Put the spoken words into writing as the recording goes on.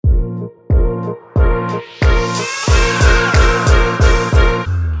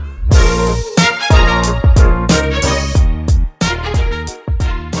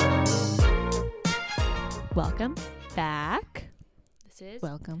is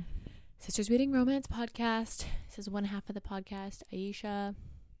Welcome. Sisters Reading Romance Podcast. This is one half of the podcast, Aisha.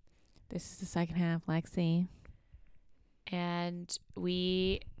 This is the second half, Lexi. And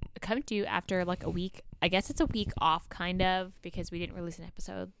we come to you after like a week. I guess it's a week off, kind of, because we didn't release an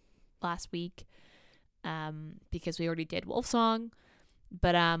episode last week. Because we already did Wolfsong.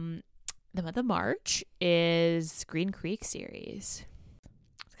 But the month of March is Green Creek series.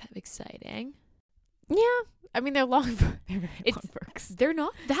 It's kind of exciting. Yeah. I mean, they're long, long books. They're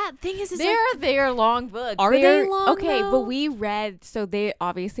not. That thing is they're long books. Are they long, okay, though? but we read, so they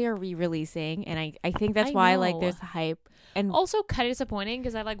obviously are re-releasing, and I think that's why like there's hype. And also kind of disappointing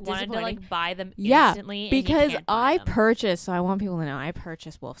because I like wanted to like buy them yeah, instantly. Because I them. purchased, so I want people to know, I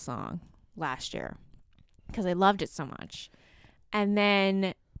purchased Wolfsong last year because I loved it so much. And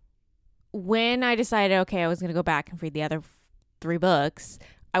then when I decided, okay, I was going to go back and read the other 3 books,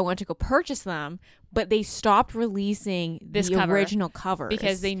 I went to go purchase them, but they stopped releasing the original covers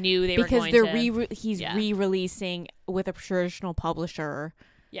because they knew they were going to. He's re-releasing with a traditional publisher.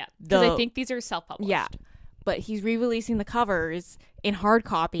 Yeah, because I think these are self-published. Yeah, but he's re-releasing the covers in hard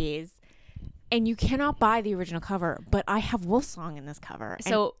copies, and you cannot buy the original cover. But I have Wolfsong in this cover,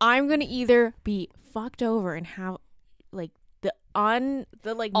 so I'm gonna either be fucked over and have like the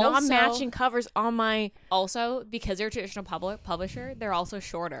non-matching covers on my. Also, because they're a traditional publisher, they're also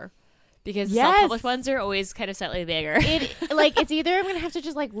shorter. Because self-published ones are always kind of slightly bigger. It's either I'm gonna have to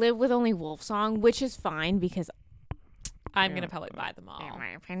just like live with only Wolfsong, which is fine because I'm gonna probably buy them all. In my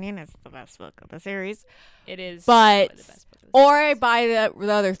opinion, it's the best book of the series. It is, but the best book of the or I buy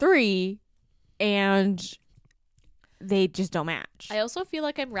the other 3, and they just don't match. I also feel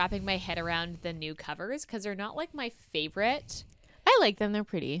like I'm wrapping my head around the new covers because they're not like my favorite. I like them; they're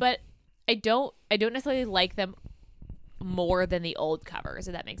pretty, but I don't necessarily like them more than the old covers,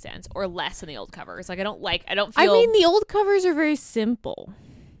 if that makes sense, or less than the old covers. Like I don't feel. I mean, the old covers are very simple.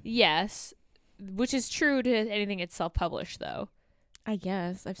 Yes, which is true to anything it's self-published, though. I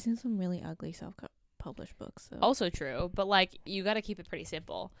guess I've seen some really ugly self-published books. So. Also true, but like you got to keep it pretty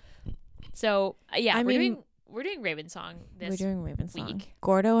simple. So yeah, we're doing Ravensong this week.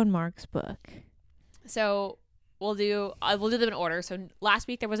 Gordo and Mark's book. So we'll do them in order. So last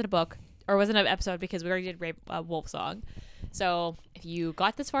week there wasn't a book. Or wasn't an episode because we already did Wolfsong. So if you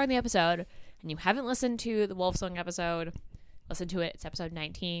got this far in the episode and you haven't listened to the Wolfsong episode, listen to it. It's episode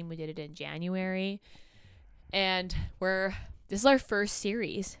 19. We did it in January. And this is our first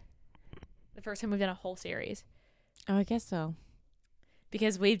series. The first time we've done a whole series. Oh, I guess so.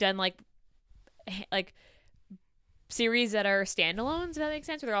 Because we've done like series that are standalones, if that makes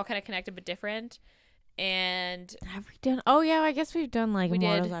sense, where they're all kind of connected but different. And have we done? Oh yeah, I guess we've done like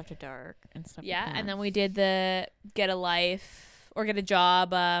Mortals After Dark and stuff. Yeah, like that. And then we did the Get a Life or Get a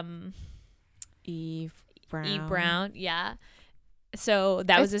Job. Eve Brown. Eve Brown, yeah. So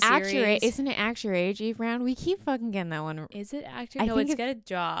that was a series. Isn't it Act Your Age, Eve Brown? We keep fucking getting that one. Is it Act Your Age? No, it's Get a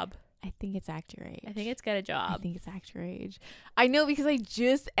Job. I think it's Act Your Age. I think it's Get a Job. I think it's Act Your Age. I know because I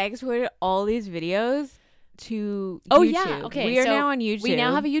just exported all these videos to YouTube. Yeah, okay. We are now on YouTube. We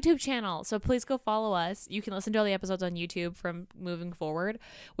now have a YouTube channel, so please go follow us. You can listen to all the episodes on YouTube from moving forward.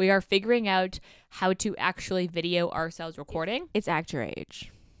 We are figuring out how to actually video ourselves recording. It's Act Your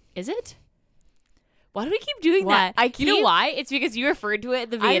Age. Is it? Why do we keep doing that? You know why? It's because you referred to it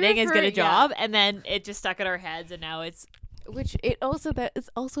at the beginning as Get a Job, and then it just stuck in our heads, and now it's... It's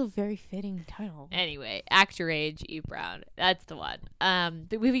also a very fitting title. Anyway, Act Your Age, Eve Brown. That's the one.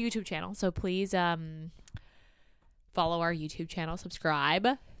 We have a YouTube channel, so please... follow our YouTube channel, subscribe,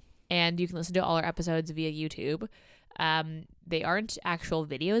 and you can listen to all our episodes via YouTube. They aren't actual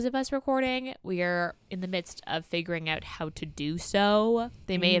videos of us recording. We are in the midst of figuring out how to do so.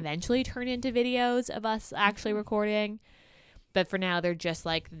 They may eventually turn into videos of us actually recording, but for now they're just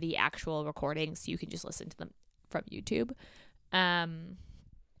like the actual recordings, so you can just listen to them from YouTube.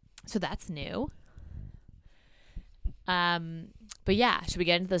 So that's new. But yeah, should we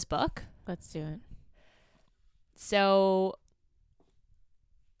get into this book? Let's do it. So,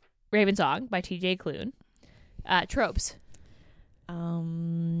 Ravensong by TJ Klune. Tropes.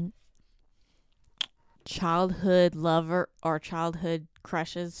 Childhood lover or childhood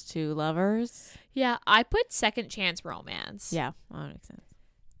crushes to lovers. Yeah, I put second chance romance. Yeah, that makes sense.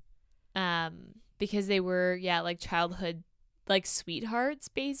 Because they were, like childhood, like sweethearts,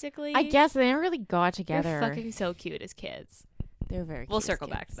 basically. I guess they never really got together. They're fucking so cute as kids. They're very cute. We'll circle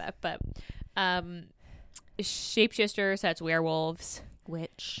back to that, but, shapeshifters, so that's werewolves.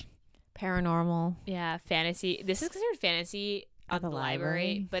 Witch. Paranormal. Yeah, fantasy. This is considered fantasy at the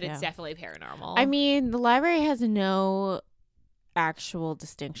library, but it's definitely paranormal. I mean, the library has no actual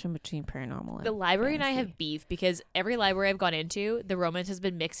distinction between paranormal and the library and I fantasy. have beef because every library I've gone into, the romance has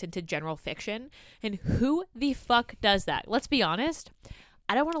been mixed into general fiction. And who the fuck does that? Let's be honest.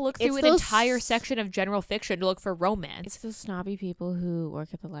 I don't want to look through It's an those- entire section of general fiction to look for It's romance. those snobby people who work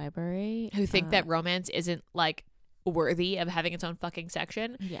at the library Who think that romance isn't like worthy of having its own fucking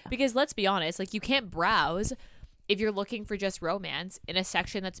section. yeah. Because let's be honest, like you can't browse if you're looking for just romance in a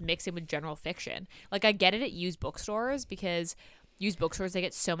section that's mixed in with general fiction. Like I get it at used bookstores because used bookstores, they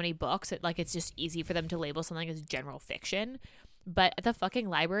get so many books that like it's just easy for them to label something as general fiction. But at the fucking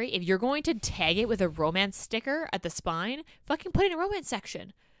library, if you're going to tag it with a romance sticker at the spine, fucking put it in a romance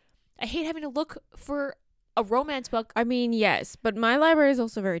section. I hate having to look for a romance book. I mean, yes, but my library is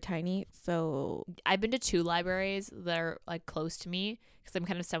also very tiny, so I've been to 2 libraries that are like close to me because I'm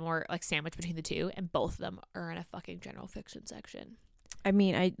kind of somewhere like sandwiched between the 2, and both of them are in a fucking general fiction section. I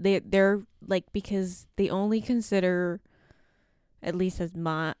mean, they're like, because they only consider, at least as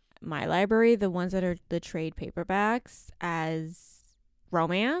my library, the ones that are the trade paperbacks as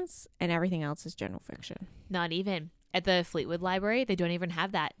romance, and everything else is general fiction. Not even at the Fleetwood Library, they don't even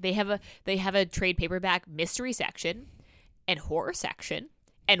have that. They have a trade paperback mystery section, and horror section,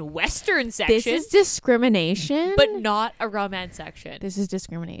 and western section. This is discrimination, but not a romance section. this is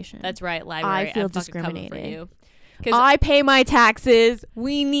discrimination. That's right, library. I feel I'm fucking coming discriminated. for you. Because I pay my taxes.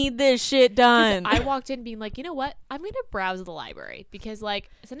 We need this shit done. I walked in being like, you know what? I'm going to browse the library because, like,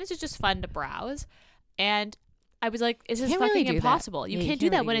 sometimes it's just fun to browse. And I was like, this is Can't fucking really do that. impossible. You Yeah, you can't do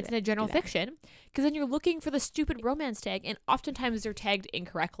can't that really when do it's in a that. general Do that. fiction because then you're looking for the stupid romance tag, and oftentimes they're tagged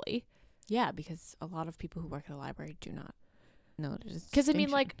incorrectly. Yeah, because a lot of people who work at a library do not know the distinction. Because, I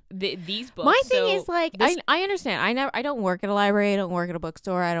mean, like, these books. my thing so is like, this- I understand. I don't work at a library. I don't work at a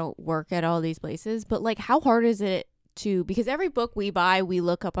bookstore. I don't work at all these places. But like, how hard is it to? Because every book we buy, we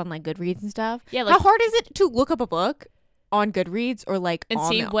look up on like Goodreads and stuff. Yeah, like, how hard is it to look up a book on Goodreads or like and on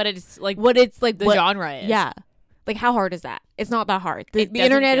see the- what it's like, what it's like, the what, genre is. Yeah, like how hard is that? It's not that hard. The It doesn't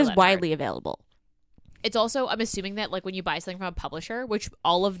internet feel is that widely available. It's also, I'm assuming that, like, when you buy something from a publisher, which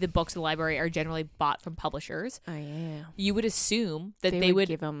all of the books in the library are generally bought from publishers, Oh yeah, you would assume that they would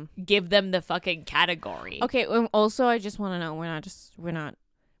give them. give them the fucking category. Okay. Also, I just want to know we're not.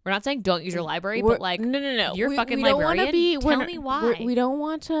 We're not saying don't use your library, We're- but like, no. you're fucking we don't wanna librarian. we're Tell not- me we're- why. We don't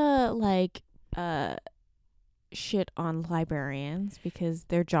want to like shit on librarians because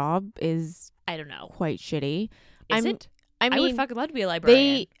their job is I don't know. quite shitty. Is I'm- it? I I would mean, fucking love to be a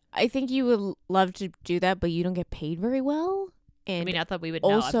librarian. I think you would love to do that, but you don't get paid very well. And I mean, I thought we would know.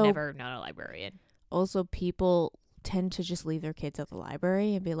 I've also- never known a librarian. also, people tend to just leave their kids at the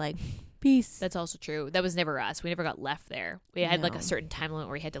library and be like, "Peace." That's also true. That was never us. We never got left there. We had like No. a certain time limit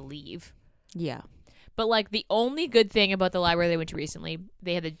where we had to leave. Yeah. But like the only good thing about the library they went to recently,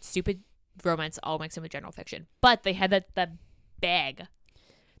 they had the stupid romance all mixed in with general fiction. But they had that bag.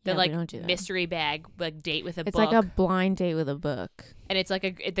 The Yeah, we like don't do that. mystery bag, like date with a It's book. like a blind date with a book. And it's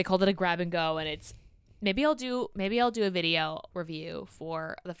like they called it a grab and go, and it's maybe I'll do a video review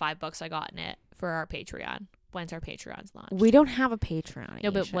for the 5 books I got in it for our Patreon. When's our Patreon's launch? We don't have a Patreon.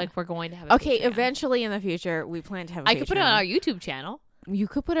 No, but Aisha. like we're going to have a okay, Patreon. eventually in the future, we plan to have. I I could put it on our YouTube channel You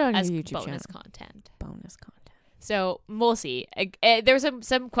could put it on as your YouTube bonus channel. content. Bonus content. So we'll see. There's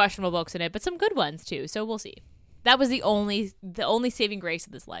some questionable books in it, but some good ones too. So we'll see. That was the only saving grace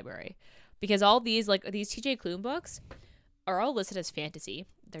of this library, because all these these TJ Klune books are all listed as fantasy.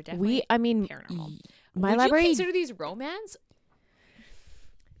 They're definitely paranormal. My Would library. you consider these romance?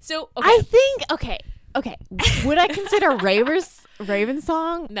 So I think okay. Would I consider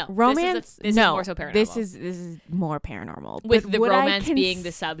Ravensong No, romance? this is no, more so paranormal. This is more paranormal. with But the would I romance being the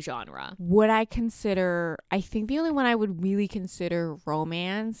subgenre Would I consider? I think the only one I would really consider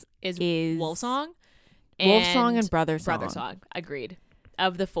romance is is Wolfsong, Wolfsong and Brother Song. Brother Song. Agreed.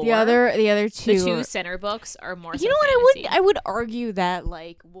 Of the 4, The other two. the 2 are- center books are more. you know what? I would argue that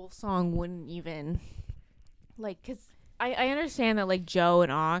like Wolfsong wouldn't even like, because I understand that like Joe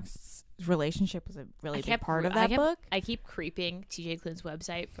and Ox's relationship was a really big part of that book. I keep creeping TJ Klune's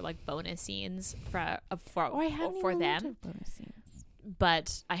website for like bonus scenes for I haven't for even them, looked at bonus scenes.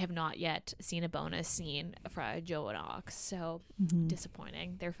 but I have not yet seen a bonus scene for Joe and Ox. So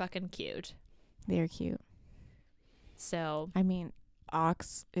disappointing. They're fucking cute. They're cute. So I mean,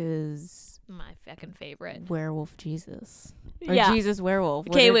 Ox is my fucking favorite. werewolf Jesus. Or Yeah. Jesus werewolf.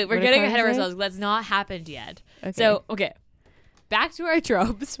 Okay, wait, we're what did getting Carter ahead of say? ourselves. That's not happened yet. Okay. So, okay. Back to our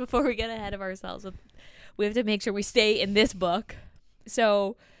tropes before we get ahead of ourselves. We have to make sure we stay in this book.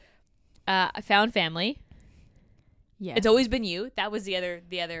 So, I found family. yes. It's always been you. That was the other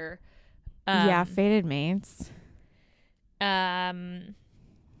yeah, fated mates.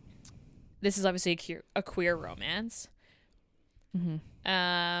 this is obviously a queer romance.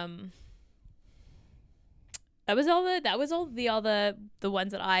 That was all the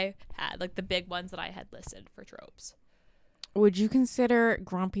ones that I had, like the big ones that I had listed for tropes. Would you consider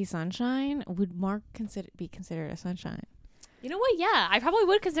Grumpy Sunshine? Would Mark be considered a sunshine? You know what? Yeah, I probably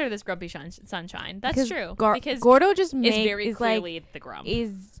would consider this Grumpy Sunshine. That's true. Because Gordo just is very clearly like, the grump.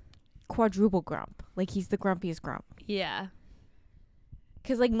 Is quadruple grump. Like, he's the grumpiest grump. Yeah.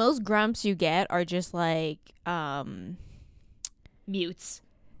 Because, like, most grumps you get are just, like, mutes.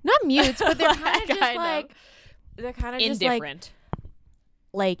 Not mutes, but they're kind of just, like... They're kind of just, indifferent.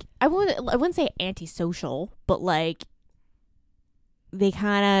 Like, I wouldn't say antisocial, but, like, they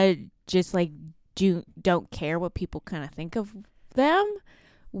kind of just, like, don't care what people kind of think of them,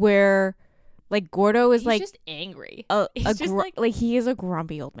 where like Gordo is, he's like just angry. He's just like he is a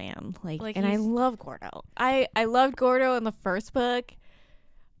grumpy old man. Like and I love Gordo. I loved Gordo in the first book.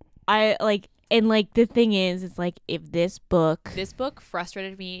 I like, and like the thing is, it's like if this book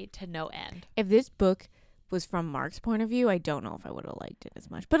frustrated me to no end. If this book was from Mark's point of view, I don't know if I would have liked it as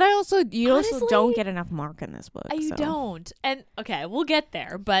much. But also don't get enough Mark in this book. You don't. And okay, we'll get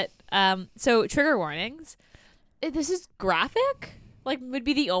there. But so trigger warnings. This is graphic. Like, would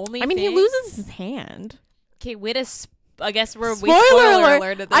be the only. I mean, thing. He loses his hand. Okay, I guess spoiler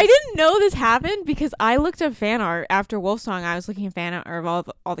alert. This. I didn't know this happened because I looked up fan art after Wolfsong. I was looking at fan art of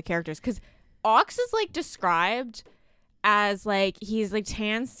all the characters, because Ox is like described as like he's like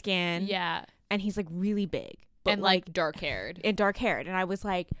tan skin. Yeah. And he's like really big and like dark haired. And I was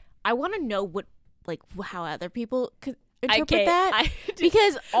like, I want to know how other people could interpret that.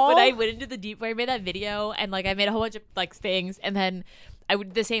 Because when I went into the deep, where I made that video and like I made a whole bunch of like things, and then I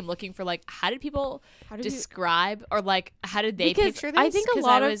would the same looking for like how did people describe or like how did they picture this? I think a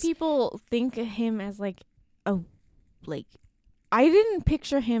lot of people think of him as like I didn't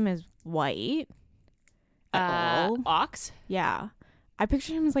picture him as white at all. Ox? Yeah. I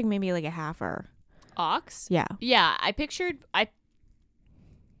pictured him as like maybe like a halfer. Ox? Yeah. Yeah, I don't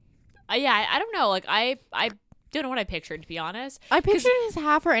know. Like I don't know what I pictured, to be honest. I pictured him as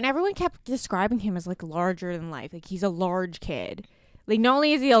halfer, and everyone kept describing him as like larger than life. Like he's a large kid. Like not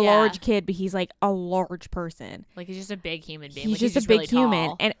only is he a large kid, but he's like a large person. Like he's just a big human being. He's like, just a big really human.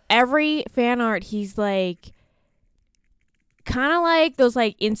 Tall. And every fan art, he's like kind of like those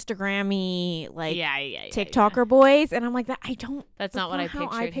like Instagram-y like TikToker boys, and I'm like, that's not what I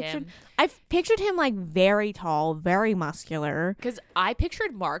pictured him. I've pictured him like very tall, very muscular, because I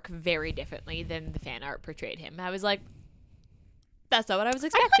pictured Mark very differently than the fan art portrayed him. I was like, that's not what I was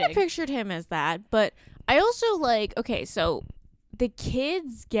expecting. I kind of pictured him as that, but I also like, okay, so the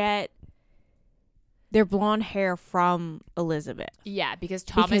kids get their blonde hair from Elizabeth. Yeah, because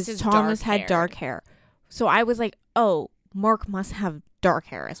Thomas had dark hair. So I was like, oh, Mark must have dark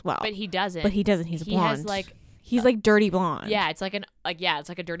hair as well. But he doesn't. He's blonde. He's like dirty blonde. Yeah, it's like it's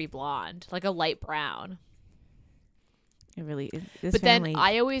like a dirty blonde, like a light brown. It really is. But family, then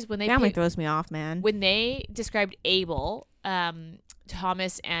I always family throws me off, man. When they described Abel,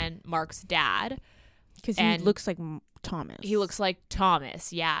 Thomas and Mark's dad, because he looks like Thomas. He looks like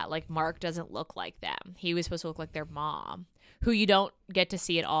Thomas. Yeah, like Mark doesn't look like them. He was supposed to look like their mom, who you don't get to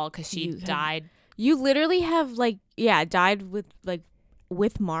see at all because she died. You literally have died with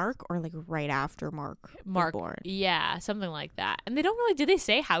Mark, or like right after Mark was born. Yeah, something like that. And they don't really. Did they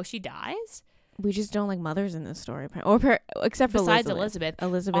say how she dies? We just don't like mothers in this story, except for Elizabeth.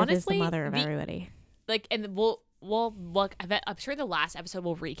 Elizabeth honestly, is the mother of everybody. Like, and we'll look. I'm sure the last episode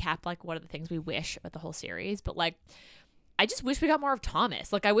will recap like what are the things we wish about the whole series. But like, I just wish we got more of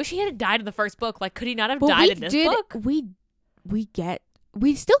Thomas. Like, I wish he hadn't died in the first book. Like, could he not have died in this book?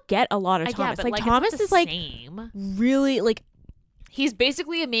 We still get a lot of Thomas. Yeah, but like Thomas is like really like he's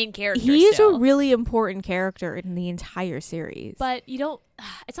basically a main character. He is a really important character in the entire series. But you don't.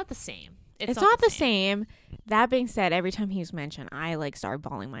 It's not the same. It's not the same. That being said, every time he's mentioned, I like start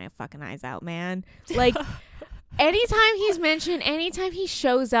bawling my fucking eyes out, man. Like anytime he's mentioned, anytime he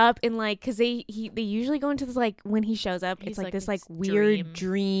shows up in like, because they usually go into this like when he shows up, it's like this like weird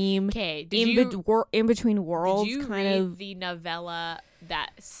dream. Okay, in between worlds. Did you read the novella that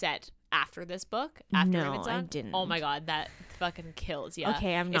set after this book? After no, I didn't. Oh my god, that fucking kills you.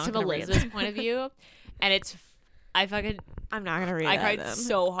 Okay, I'm not. It's from Elizabeth's point of view, and it's. I'm not gonna read. I cried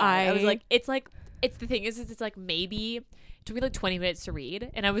so hard. I was like, it's the thing is it's like maybe it took me like 20 minutes to read,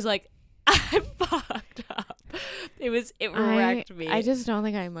 and I was like, I'm fucked up. It wrecked me. I just don't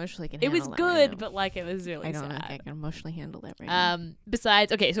think I emotionally can. Handle it was good, but like it was really. I don't sad. think I can emotionally handle that right now.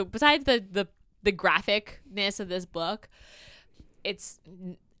 Besides the graphicness of this book,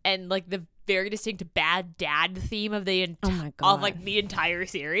 and like the very distinct bad dad theme of the of like the entire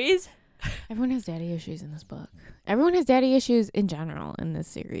series. Everyone has daddy issues in this book. Everyone has daddy issues in general in this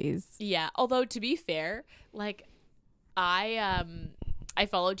series. Yeah. Although to be fair, like I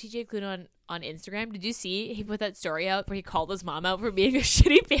followed TJ Klune on Instagram. Did you see he put that story out where he called his mom out for being a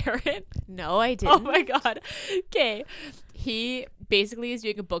shitty parent? No, I didn't. Oh my god. Okay. He basically is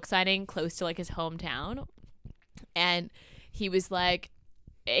doing a book signing close to like his hometown, and he was like,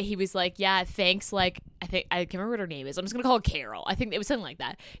 yeah, thanks, like I can't remember what her name is. I'm just gonna call her Carol. I think it was something like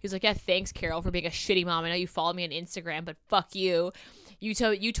that. He was like, yeah, thanks Carol for being a shitty mom. I know you followed me on Instagram, but fuck you. You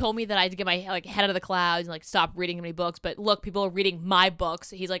told me that I had to get my like head out of the clouds and like stop reading many books, but look, people are reading my books.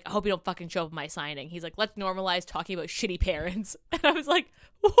 He's like, I hope you don't fucking show up at my signing. He's like, let's normalize talking about shitty parents. And I was like,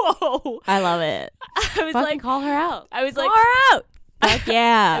 whoa. I love it. I was Fucking like, call her out. I was like, Call her out. Fuck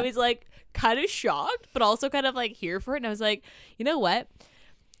yeah. I was like kind of shocked, but also kind of like here for it. And I was like, you know what?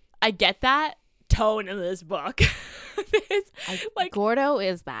 I get that tone in this book. Like Gordo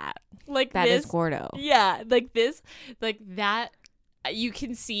is that. Like that this, is Gordo. Yeah, like this, like that. You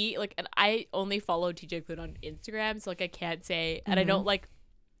can see like, and I only follow TJ Klune on Instagram, so like I can't say, and I don't like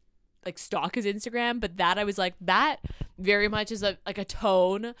stalk his Instagram, but that I was like that very much is like a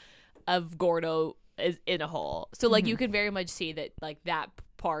tone of Gordo is in a whole. So like you can very much see that like that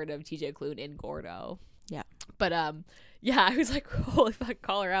part of TJ Klune in Gordo. Yeah. But yeah, I was like, holy fuck,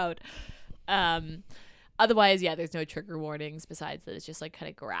 call her out. Otherwise, yeah, there's no trigger warnings besides that it's just like kind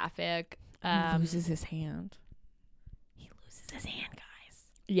of graphic. He loses his hand. His hand, guys.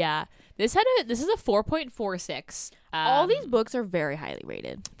 Yeah, this is a 4.46. All these books are very highly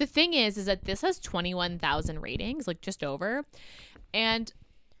rated. The thing is that this has 21,000 ratings, like just over, and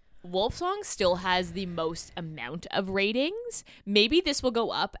Wolfsong still has the most amount of ratings. Maybe this will go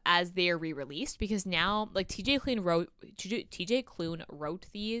up as they are re-released, because now like TJ Klune wrote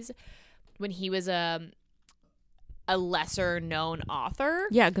these when he was a lesser known author.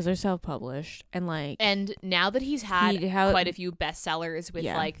 Yeah, because they're self-published and now that he's had quite a few bestsellers with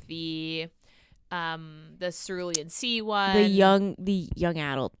like the Cerulean Sea one, the young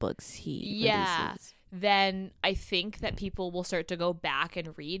adult books he releases. Then I think that people will start to go back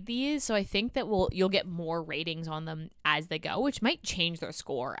and read these. So I think that you'll get more ratings on them as they go, which might change their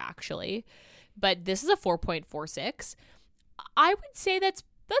score actually. But this is a 4.46. I would say that's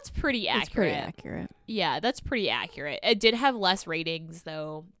pretty accurate. It's pretty accurate. Yeah, that's pretty accurate. It did have less ratings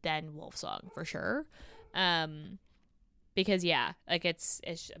though than Wolfsong for sure. Because yeah, like it's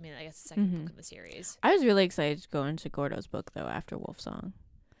I mean, I guess the second book in the series. I was really excited to go into Gordo's book though after Wolfsong.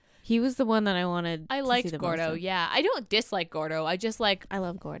 He was the one that I wanted. I liked Gordo. Yeah, I don't dislike Gordo. I just like. I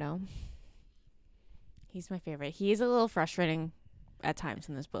love Gordo. He's my favorite. He is a little frustrating at times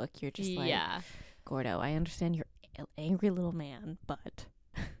in this book. You're just like, Gordo, I understand you're an angry little man, but.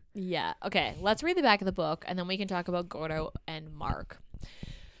 Yeah. Okay. Let's read the back of the book, and then we can talk about Gordo and Mark.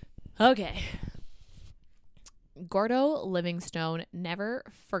 Okay. Gordo Livingstone never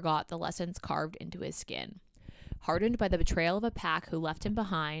forgot the lessons carved into his skin. Hardened by the betrayal of a pack who left him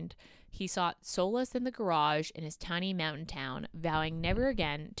behind, he sought solace in the garage in his tiny mountain town, vowing never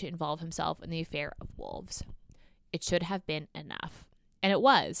again to involve himself in the affair of wolves. It should have been enough. And it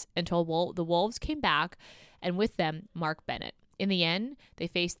was, until the wolves came back, and with them, Mark Bennett. In the end, they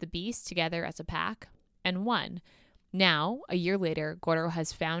faced the beast together as a pack, and won. Now, a year later, Gordo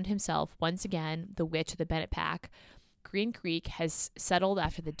has found himself once again the witch of the Bennett pack. Green Creek has settled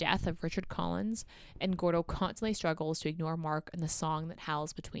after the death of Richard Collins, and Gordo constantly struggles to ignore Mark and the song that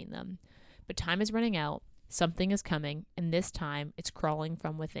howls between them. But time is running out, something is coming, and this time it's crawling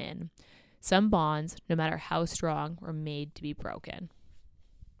from within. Some bonds, no matter how strong, were made to be broken.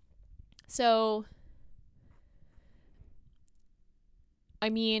 So, I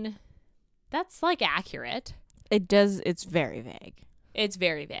mean, that's like accurate. It's very vague. It's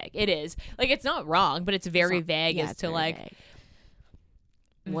very vague. It is. Like, it's not wrong, but it's very vague as to, like,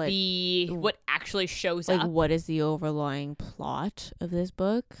 what actually shows up. Like, what is the overlying plot of this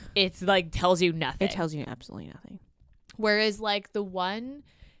book? It's, like, tells you nothing. It tells you absolutely nothing. Whereas, like, the Wolfsong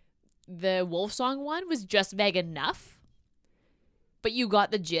one was just vague enough, but you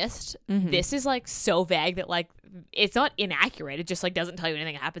got the gist. Mm-hmm. This is, like, so vague that, like, it's not inaccurate. It just, like, doesn't tell you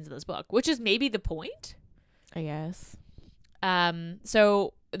anything that happens in this book, which is maybe the point. I guess.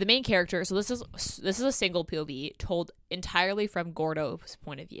 So the main character, so this is a single POV told entirely from Gordo's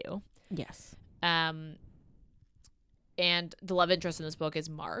point of view. Yes. And the love interest in this book is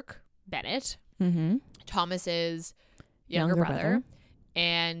Mark Bennett, Thomas's younger brother,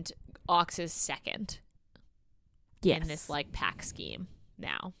 and Ox's second. Yes. In this like pack scheme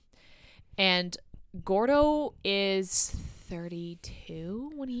now. And Gordo is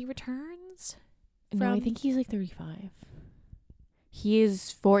 32 when he returns. No, I think he's like 35. He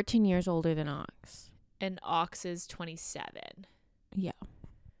is 14 years older than Ox. And Ox is 27. Yeah.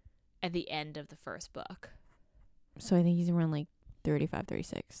 At the end of the first book. So I think he's around like 35,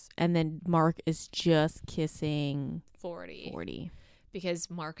 36. And then Mark is just kissing 40. Because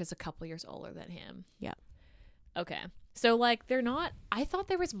Mark is a couple years older than him. Yeah. Okay. So, like, they're not... I thought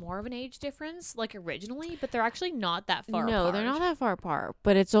there was more of an age difference, like, originally, but they're actually not that far apart. No, they're not that far apart.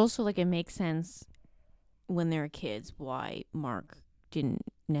 But it's also, like, it makes sense when they were kids why Mark didn't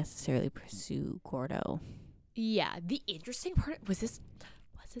necessarily pursue Gordo. Yeah. The interesting part... Was this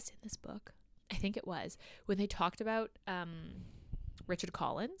in this book? I think it was. When they talked about Richard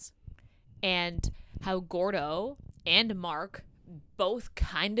Collins and how Gordo and Mark both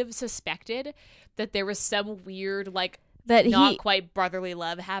kind of suspected that there was some weird, like, that not quite brotherly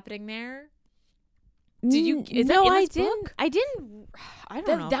love happening there. Did you? Is no, that in I this didn't. book? I didn't. I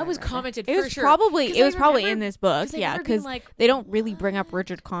don't know. That was commented it for was sure. Probably it was probably remember, in this book. Yeah, because like, they don't really bring up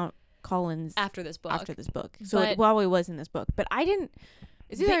Richard Collins after this book. So it probably was in this book, but I didn't.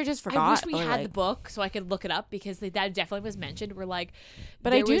 It's either I just forgot. I wish we had like, the book so I could look it up because that definitely was mentioned. We're like,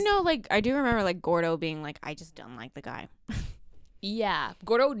 but I do know, like, I do remember like Gordo being like, I just don't like the guy. Yeah,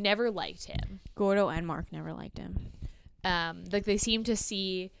 Gordo never liked him. Gordo and Mark never liked him. Like they seemed to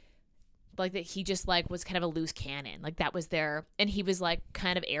see, like, that he just like was kind of a loose cannon. Like that was their, and he was like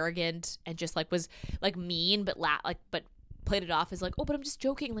kind of arrogant and just like was like mean, but but played it off as like, oh, but I'm just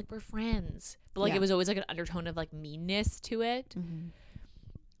joking. Like we're friends. But like it was always like an undertone of like meanness to it. Mm-hmm.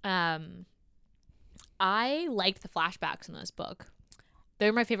 I liked the flashbacks in this book.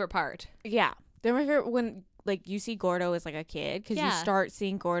 They're my favorite part. Yeah, they're my favorite when like you see Gordo as like a kid because you start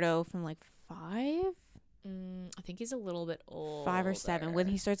seeing Gordo from like 5. I think he's a little bit old. 5 or 7 when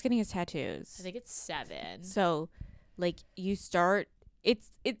he starts getting his tattoos. I think it's 7. So, like you start. It's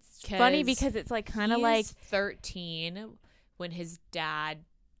funny because it's like kind of like 13 when his dad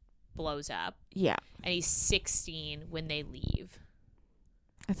blows up. Yeah, and he's 16 when they leave.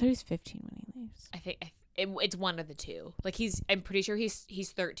 I thought he was 15 when he leaves. I think it's one of the two. Like I'm pretty sure he's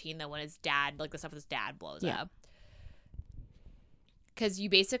 13 though when his dad, like the stuff with his dad blows up. Because you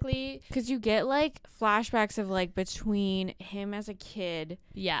get like flashbacks of like between him as a kid,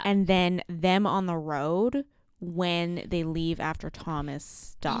 and then them on the road when they leave after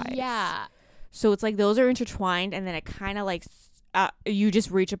Thomas dies. Yeah. So it's like those are intertwined, and then it kind of like you just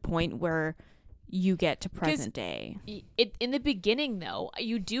reach a point where you get to present day. In the beginning, though,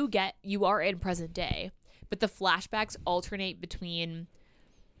 you are in present day, but the flashbacks alternate between.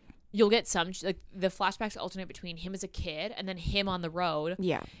 You'll get some like the flashbacks alternate between him as a kid and then him on the road.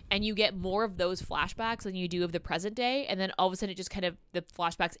 Yeah, and you get more of those flashbacks than you do of the present day, and then all of a sudden it just kind of the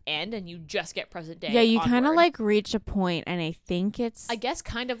flashbacks end and you just get present day. Yeah, you kind of like reach a point, and I think it's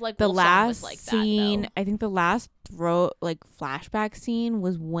kind of like the Wolfsong last was like scene. that, I think the last flashback scene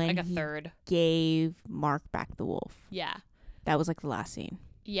was when like a third gave Mark back the wolf. Yeah, that was like the last scene.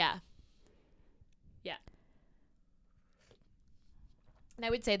 Yeah. And I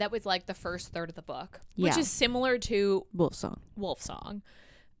would say that was like the first third of the book, which is similar to Wolfsong.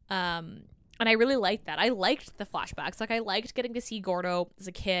 And I really liked that. I liked the flashbacks. Like I liked getting to see Gordo as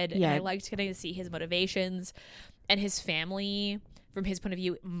a kid, and I liked getting to see his motivations and his family from his point of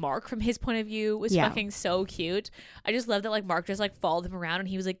view. Mark from his point of view was fucking so cute. I just love that like Mark just like followed him around and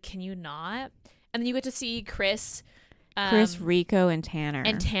he was like, "Can you not?" And then you get to see Chris, Rico, and Tanner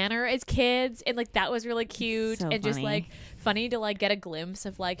as kids, and like that was really cute so and funny. Just like funny to like get a glimpse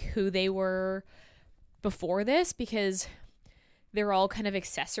of like who they were before this, because they're all kind of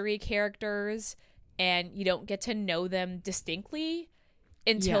accessory characters and you don't get to know them distinctly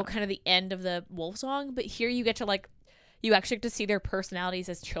until kind of the end of the Wolfsong. But here you get to like, you actually get to see their personalities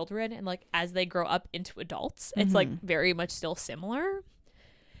as children and like as they grow up into adults. It's like very much still similar.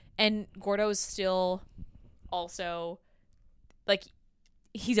 And Gordo's still also like,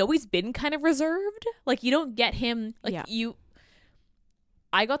 he's always been kind of reserved. Like you don't get him like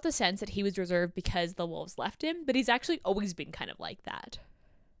I got the sense that he was reserved because the wolves left him, but he's actually always been kind of like that.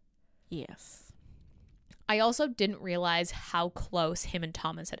 Yes. I also didn't realize how close him and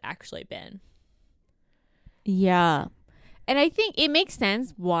Thomas had actually been. Yeah. And I think it makes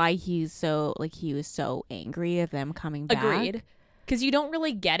sense why he was so angry of them coming back. Agreed. Because you don't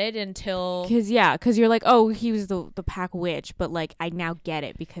really get it until... Because you're like, oh, he was the pack witch, but like I now get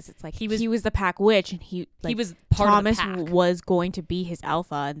it because it's like he was the pack witch, and he was part Thomas of the pack. Was going to be his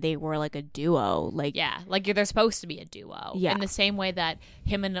alpha, and they were like a duo. Like like they're supposed to be a duo. Yeah. In the same way that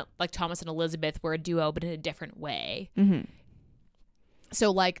him and like Thomas and Elizabeth were a duo, but in a different way. Mm-hmm.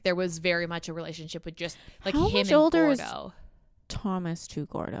 So like there was very much a relationship with just like How him much and older Gordo. Is Thomas to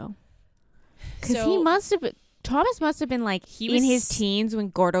Gordo? Because he must have been. Thomas must have been like in his teens when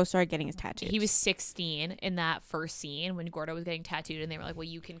Gordo started getting his tattoos. He was 16 in that first scene when Gordo was getting tattooed, and they were like, "Well,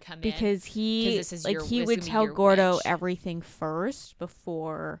 you can come because in." He this would tell Gordo witch. everything first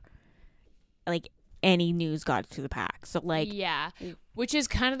before like any news got to the pack. So like, yeah, which is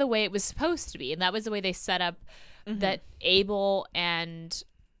kind of the way it was supposed to be, and that was the way they set up that Abel and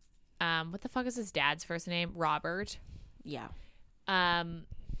what the fuck is his dad's first name? Robert. Yeah.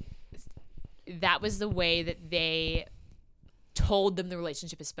 That was the way that they told them the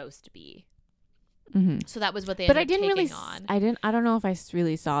relationship is supposed to be. So that was what they ended up taking on. I don't know if I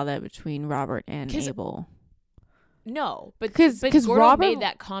really saw that between Robert and Abel. No, but because Gordo Robert made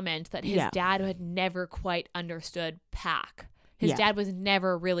that comment that his dad had never quite understood pack. His dad was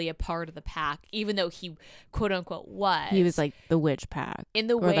never really a part of the pack, even though he quote unquote was. He was like the witch pack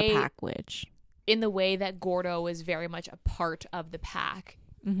the pack witch. In the way that Gordo was very much a part of the pack,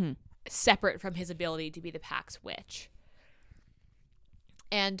 separate from his ability to be the pack's witch.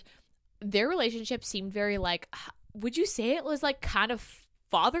 And their relationship seemed very like, would you say it was like kind of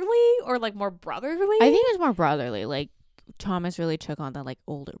fatherly or like more brotherly? I think it was more brotherly. Like Thomas really took on the like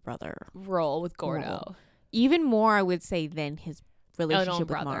older brother role with Gordo. Even more, I would say, than his relationship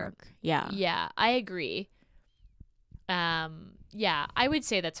with Mark. Yeah. Yeah, I agree. Yeah, I would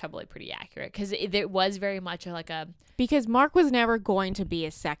say that's probably pretty accurate because it was very much like a... Because Mark was never going to be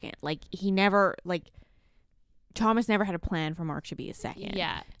a second. Like, he never, like, Thomas never had a plan for Mark to be a second.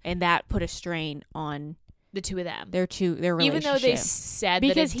 Yeah. And that put a strain on... the two of them. Their relationship. Even though they said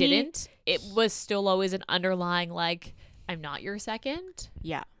that it didn't, it was still always an underlying, like, I'm not your second.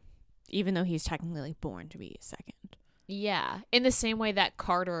 Yeah. Even though he's technically like, born to be a second. Yeah. In the same way that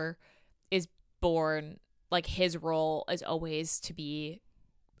Carter is born, like his role is always to be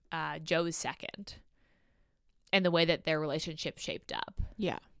Joe's second. And the way that their relationship shaped up.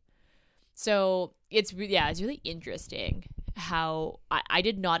 Yeah. So it's really interesting how I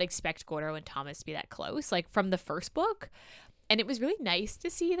did not expect Gordo and Thomas to be that close, like from the first book. And it was really nice to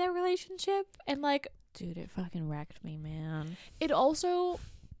see their relationship. And like, dude, it fucking wrecked me, man. It also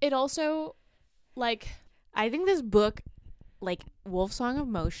like, I think this book, like, Wolfsong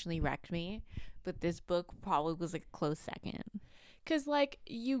emotionally wrecked me, but this book probably was like a close second. Because like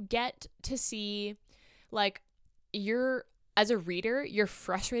you get to see, like, as a reader, you're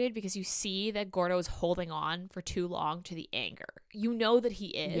frustrated because you see that Gordo is holding on for too long to the anger. You know that he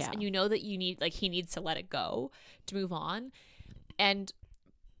is, and you know that he needs to let it go to move on. And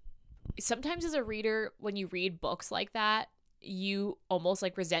sometimes as a reader, when you read books like that, you almost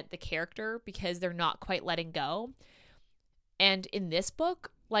like resent the character because they're not quite letting go. And in this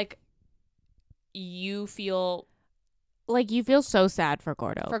book, like, you feel so sad for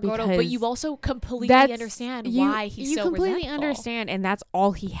Gordo. But you also completely understand why he's so resentful. You completely understand, and that's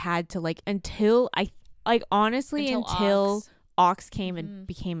all he had to, like, until Ox came and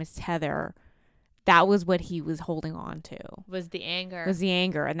became his tether. That was what he was holding on to. Was the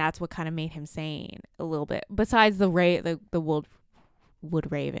anger, and that's what kind of made him sane a little bit. Besides the wood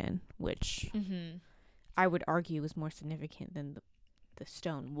raven, which I would argue was more significant than the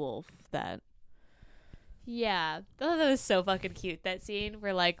stone wolf. Yeah, that was so fucking cute, that scene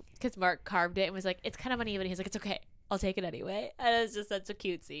where, like, because Mark carved it and was like, it's kind of uneven. He's like, it's okay, I'll take it anyway. And it was just such a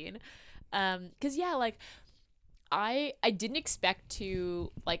cute scene. Because yeah, like, I didn't expect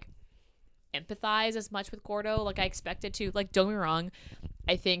to like empathize as much with Gordo. Like, I expected to. Like, don't get me wrong,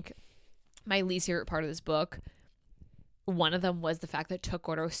 I think my least favorite part of this book, one of them was the fact that it took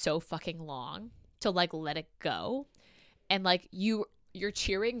Gordo so fucking long to like let it go. And like you're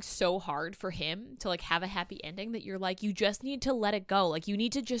cheering so hard for him to like have a happy ending that you're like, you just need to let it go. Like, you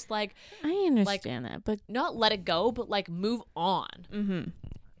need to just like, I understand that, but not let it go, but like move on.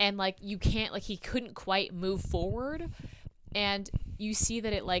 And like, you can't, like, he couldn't quite move forward. And you see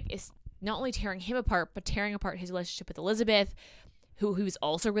that it like is not only tearing him apart, but tearing apart his relationship with Elizabeth, who he was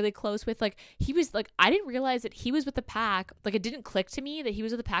also really close with. Like, he was like, I didn't realize that he was with the pack. Like, it didn't click to me that he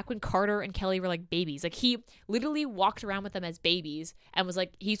was with the pack when Carter and Kelly were like babies. Like, he literally walked around with them as babies and was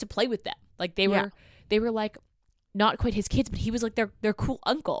like, he used to play with them. Like, they were like not quite his kids, but he was like their cool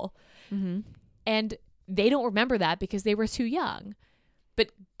uncle. And they don't remember that because they were too young. But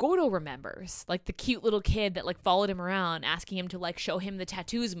Gordo remembers, like, the cute little kid that like followed him around asking him to like show him the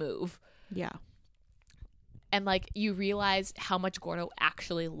tattoos move. Yeah. And like, you realize how much Gordo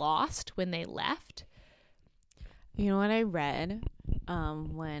actually lost when they left. You know what I read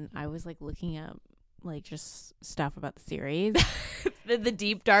when I was like looking up like just stuff about the series? the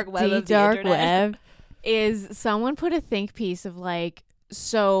deep dark web of the internet. Web is someone put a think piece of like,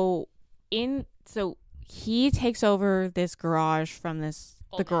 so he takes over this garage from this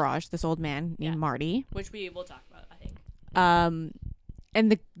the garage, this old man named Marty. Which we will talk about, I think.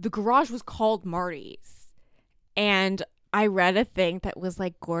 And the garage was called Marty's. And I read a thing that was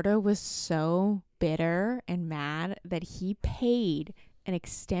like Gordo was so bitter and mad that he paid a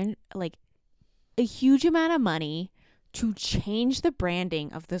huge amount of money to change the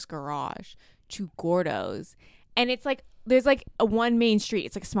branding of this garage to Gordo's. And it's like there's like a one main street.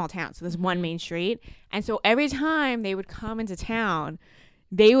 It's like a small town, so there's one main street. And so every time they would come into town,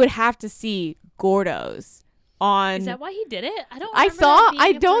 they would have to see Gordo's on. Is that why he did it? I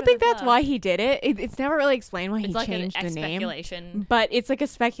don't think that's why he did it. It's never really explained why he changed the name. Speculation. But it's like a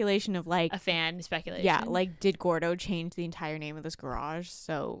speculation of like a fan speculation. Yeah, like did Gordo change the entire name of this garage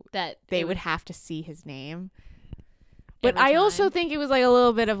so that they would have to see his name? But I also think it was like a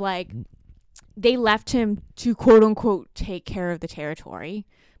little bit of like they left him to quote unquote take care of the territory,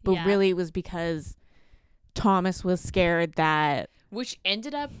 but really it was because Thomas was scared that, which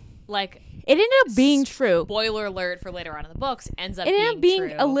ended up like it ended up being true. Spoiler alert for later on in the books, ends up being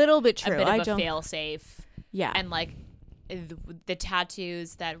true, a little bit true. A bit of a fail safe. Yeah, and like the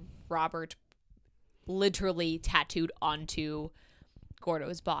tattoos that Robert literally tattooed onto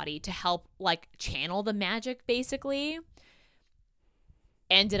Gordo's body to help like channel the magic basically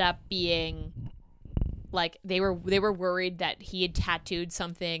ended up being like they were worried that he had tattooed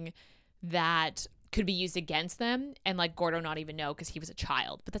something that could be used against them and like Gordo not even know because he was a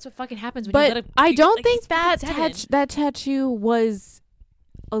child. But that's what fucking happens when you let I don't think that tattoo was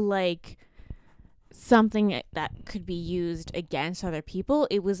like something that could be used against other people.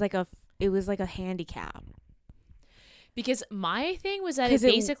 It was like a handicap. Because my thing was that it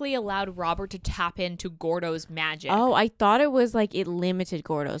basically allowed Robert to tap into Gordo's magic. Oh, I thought it was like it limited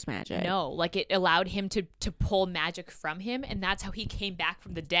Gordo's magic. No, like it allowed him to pull magic from him, and that's how he came back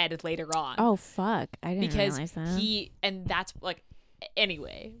from the dead later on. Oh, fuck. I didn't realize that. And that's like,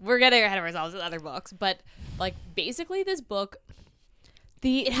 anyway, we're getting ahead of ourselves with other books, but like basically this book,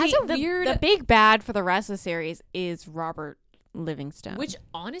 the big bad for the rest of the series is Robert Livingstone, which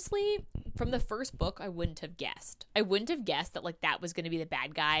honestly from the first book I wouldn't have guessed that like that was going to be the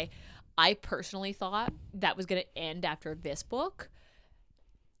bad guy. I personally thought that was going to end after this book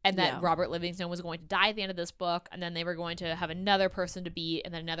and that Robert Livingstone was going to die at the end of this book, and then they were going to have another person to beat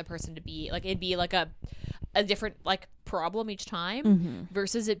and then another person to beat. Like it'd be like a different like problem each time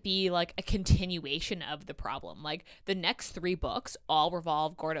versus it be like a continuation of the problem. Like the next 3 books all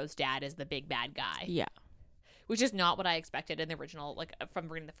revolve Gordo's dad as the big bad guy. Yeah. Which is not what I expected in the original, like from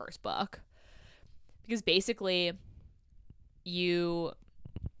reading the first book. Because basically,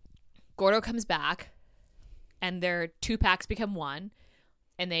 Gordo comes back, and their 2 packs become one,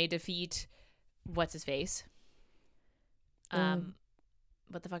 and they defeat, what's his face? What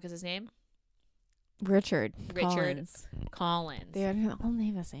the fuck is his name? Richard Collins. They're all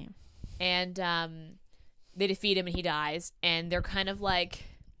named the same. And they defeat him, and he dies, and they're kind of like,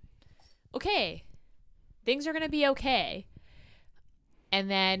 okay, things are going to be okay.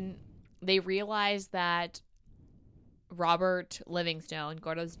 And then they realize that Robert Livingstone,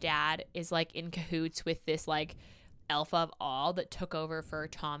 Gordo's dad, is like in cahoots with this like Alpha of All that took over for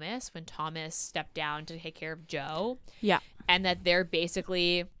Thomas when Thomas stepped down to take care of Joe. Yeah. And that they're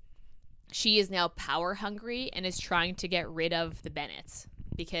basically, she is now power hungry and is trying to get rid of the Bennetts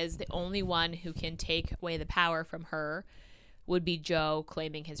because the only one who can take away the power from her would be Joe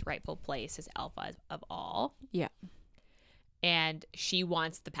claiming his rightful place as Alpha of All. Yeah. And she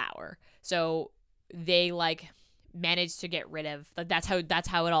wants the power. So they like manage to get rid of, like, that's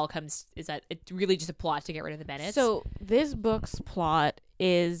how it all comes, is that it's really just a plot to get rid of the Bennetts. So this book's plot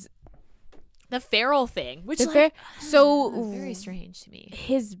is the feral thing, which is very strange to me.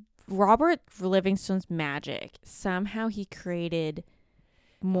 His Robert Livingstone's magic, somehow he created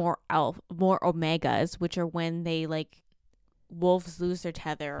more omegas, which are when they like wolves lose their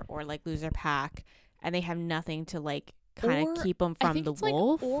tether or like lose their pack and they have nothing to like kind of keep them from the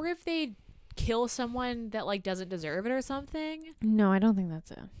wolf. Like, or if they kill someone that like doesn't deserve it or something. No, I don't think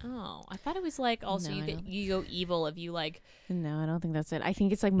that's it. Oh, I thought it was like also you go evil if you like. No, I don't think that's it. I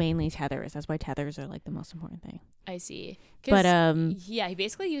think it's like mainly tethers. That's why tethers are like the most important thing. I see. But yeah, he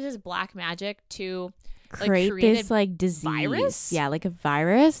basically uses black magic to create this like disease. Virus? Yeah, like a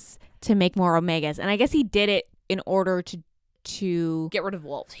virus to make more omegas. And I guess he did it in order to get rid of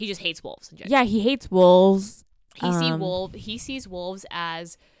wolves. He just hates wolves in general. Yeah, he hates wolves. He sees wolves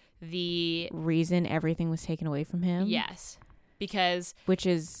as the reason everything was taken away from him. Yes. Because which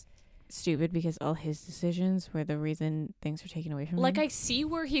is stupid because all his decisions were the reason things were taken away from him. Like I see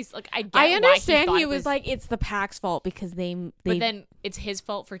where he's like I understand he was like it's the pack's fault because they but then it's his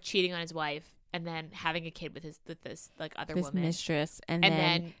fault for cheating on his wife and then having a kid with this like other This woman, mistress, and and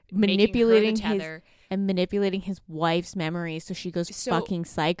then then manipulating his wife's memories so she goes So- fucking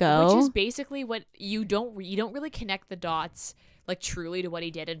psycho. which is basically what you don't really connect the dots like truly to what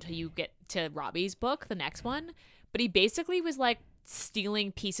he did until you get to Robbie's book, the next one. But he basically was like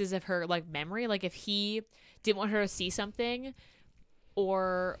stealing pieces of her like memory. Like if he didn't want her to see something,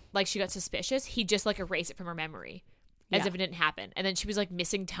 or like she got suspicious, he'd just like erase it from her memory as Yeah. if it didn't happen. And then she was like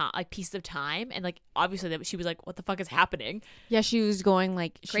missing time, like pieces of time, and like obviously that she was like, what the fuck is happening? Yeah, she was going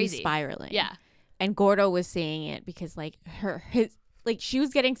like Crazy. she's spiraling. Yeah. And Gordo was seeing it because like she was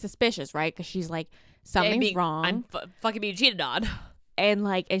getting suspicious, right? Because she's like something's wrong, I'm fucking being cheated on.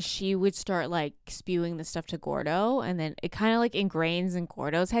 and she would start like spewing the stuff to Gordo, and then it kind of like ingrains in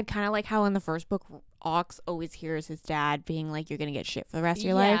Gordo's head, kind of like how in the first book Ox always hears his dad being like, "You're gonna get shit for the rest of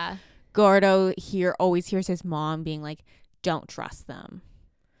your life." Gordo always hears his mom being like, "Don't trust them,"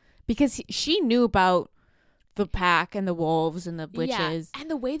 because she knew about the pack and the wolves and the witches. Yeah.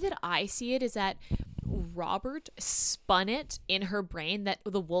 And the way that I see it is that Robert spun it in her brain that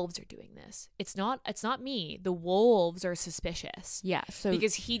the wolves are doing this. It's not me. The wolves are suspicious. Yeah, so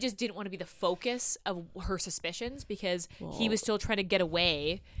Because he just didn't want to be the focus of her suspicions, because he was still trying to get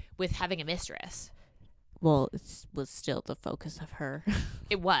away with having a mistress. well, it was still the focus of her.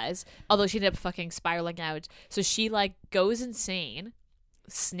 It was. Although she ended up fucking spiraling out. So she like goes insane,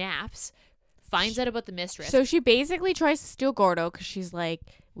 snaps, finds out about the mistress. So she basically tries to steal Gordo because she's like,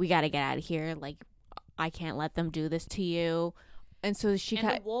 "We got to get out of here. Like, I can't let them do this to you." And so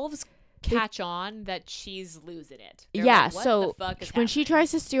the wolves catch on that she's losing it. They're yeah. like, what So the fuck is when she happening?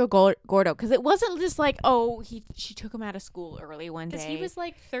 tries to steal Gordo, because it wasn't just like, oh, she took him out of school early one day. Because he was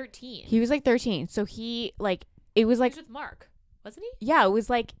like 13. He was like 13. So he like it was He like was with Mark, wasn't he? yeah, it was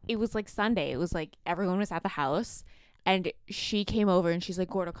like Sunday. It was like everyone was at the house, and she came over and she's like,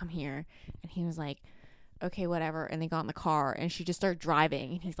 "Gordo, come here," and he was like, "Okay, whatever." And they got in the car and she just started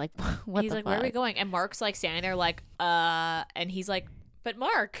driving, and he's like, "What?" He's the like, fuck? where are we going? And Mark's like standing there like, and he's like, but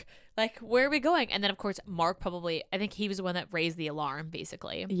Mark, like, where are we going? And then of course Mark probably, I think he was the one that raised the alarm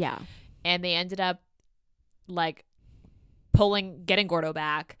basically. Yeah. And they ended up like getting Gordo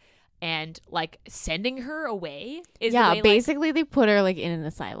back and like sending her away. Yeah, basically they put her like in an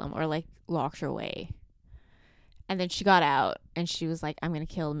asylum or like locked her away. And then she got out and she was like, "I'm gonna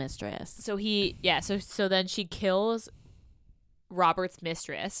kill mistress." So so then she kills Robert's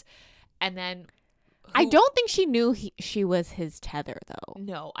mistress, and then I don't think she knew she was his tether though.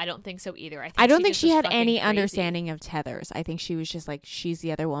 No, I don't think so either. I don't think just she was had fucking any crazy. understanding of tethers. I think she was just like, she's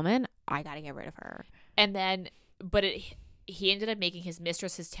the other woman. I gotta get rid of her. And then, but he ended up making his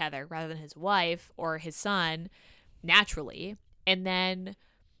mistress his tether rather than his wife or his son, naturally. And then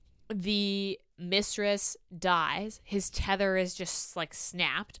the mistress dies. His tether is just like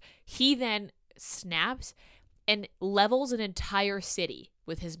snapped. He then snaps and levels an entire city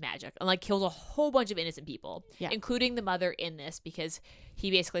with his magic and like kills a whole bunch of innocent people, including the mother in this, because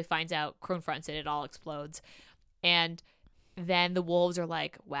he basically finds out, confronts it all explodes. And then the wolves are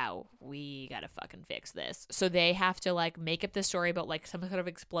like, wow, we gotta fucking fix this. So they have to like make up this story about like some sort of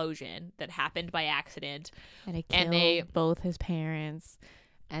explosion that happened by accident. And it killed both his parents.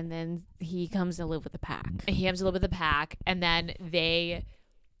 And then he comes to live with the pack. And then they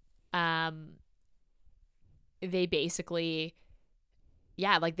basically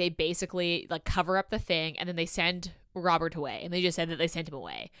cover up the thing, and then they send Robert away. And they just said that they sent him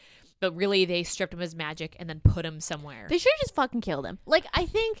away. But really, they stripped him of his magic and then put him somewhere. They should have just fucking killed him. Like, I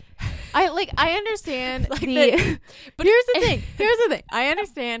think, I understand Like but here's Here's the thing. I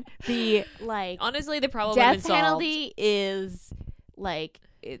understand the, like, honestly, the problem death penalty is, like,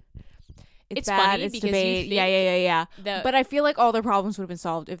 it's bad, funny it's because debate. you think Yeah. But I feel like all their problems would have been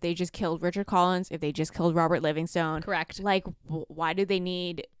solved if they just killed Richard Collins, if they just killed Robert Livingstone. Correct. Like, why do they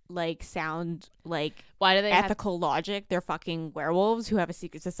need, like, sound, like, why do they ethical logic? They're fucking werewolves who have a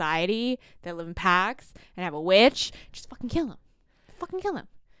secret society that live in packs and have a witch. Just fucking kill them.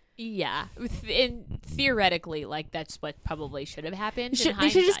 Yeah. And theoretically, like, that's what probably should have happened. They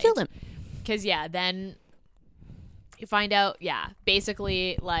should just kill him. Because, then you find out,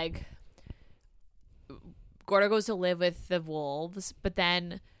 basically, like, Gordo goes to live with the wolves, but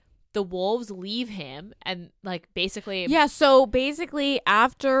then the wolves leave him, and like basically so basically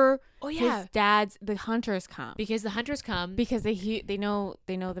after his dad's, the hunters come because they know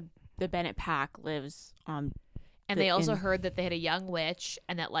the Bennett pack lives on, and they also heard that they had a young witch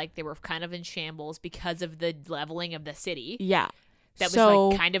and that like they were kind of in shambles because of the leveling of the city. That was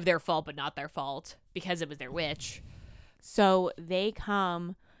like kind of their fault but not their fault because it was their witch. So they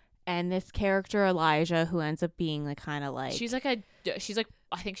come, and this character Elijah, who ends up being like kind of like she's like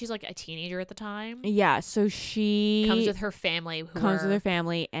I think she's like a teenager at the time. Yeah, so she Comes with her family. Comes with her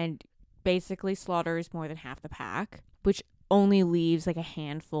family and basically slaughters more than half the pack, which only leaves like a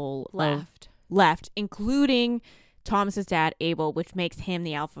handful left, including Thomas's dad, Abel, which makes him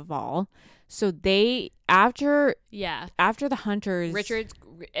the alpha of all. So they after the hunters, Richard's,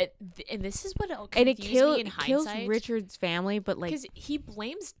 and this is what kills me in hindsight. Richard's family, but like because he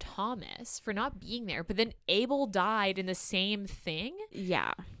blames Thomas for not being there, but then Abel died in the same thing.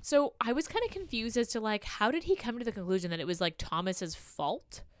 Yeah. So I was kind of confused as to like how did he come to the conclusion that it was like Thomas's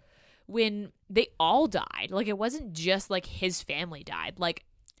fault when they all died? Like it wasn't just like his family died. Like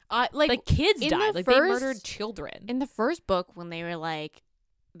kids died. Like they murdered children. In the first book, when they were like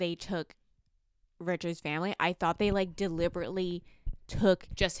they took Richard's family, I thought they like deliberately took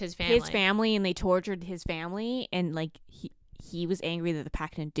just his family and they tortured his family, and like he was angry that the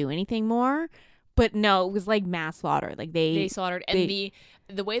pack didn't do anything more. But no, it was like mass slaughter. Like they slaughtered. And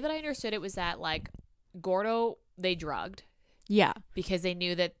the way that I understood it was that like Gordo they drugged. Yeah, because they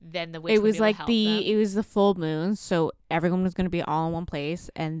knew that then the witch it would was be able like to help them. It was the full moon, so everyone was going to be all in one place,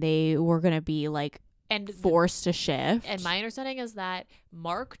 and they were going to be like forced to shift. And my understanding is that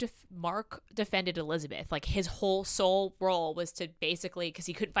Mark defended Elizabeth. Like his whole sole role was to basically, because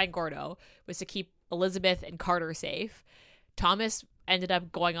he couldn't find Gordo, was to keep Elizabeth and Carter safe. Thomas ended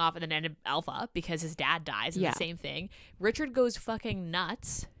up going off and then ended Alpha because his dad dies and the same thing. Richard goes fucking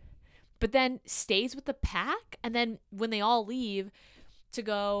nuts, but then stays with the pack. And then when they all leave to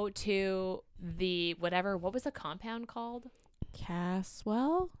go to the what was the compound called?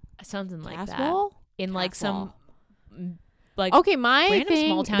 Caswell? Something like Caswell? that. In like some like okay, my thing,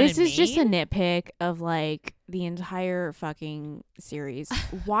 small town this in is just a Maine? nitpick of like the entire fucking series.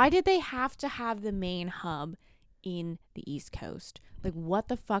 Why did they have to have the main hub in the East Coast? Like what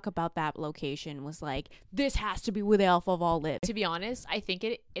the fuck about that location was like this has to be where the alpha of all live? To be honest, I think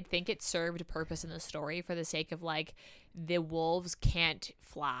it served a purpose in the story for the sake of like the wolves can't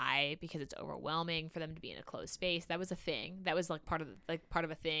fly because it's overwhelming for them to be in a closed space. That was a thing. That was like part of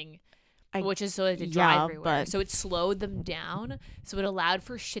a thing. Which is so they could drive everywhere. So it slowed them down. So it allowed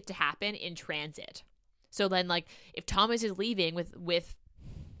for shit to happen in transit. So then, like, if Thomas is leaving with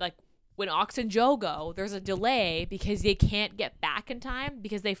like, when Ox and Joe go, there's a delay because they can't get back in time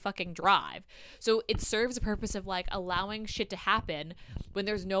because they fucking drive. So it serves a purpose of, like, allowing shit to happen when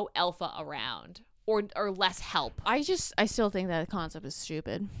there's no alpha around or less help. I still think that concept is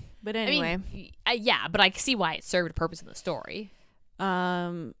stupid. But anyway. I mean, yeah, but I see why it served a purpose in the story.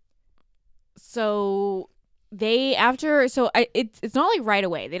 So it's not like right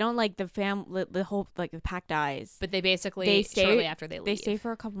away. They don't like the whole like the pack dies. But they basically shortly after they leave. They stay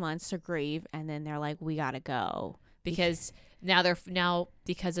for a couple months to grieve, and then they're like, we gotta go because now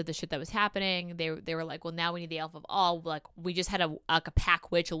because of the shit that was happening, they were like, well, now we need the alpha of all. Like we just had a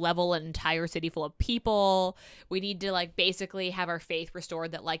pack witch level an entire city full of people. We need to like basically have our faith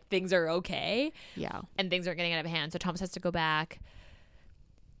restored that like things are okay. Yeah, and things aren't getting out of hand. So Thomas has to go back.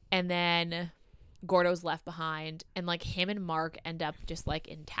 And then Gordo's left behind, and like him and Mark end up just like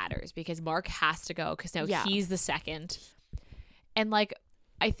in tatters because Mark has to go because now he's the second. And like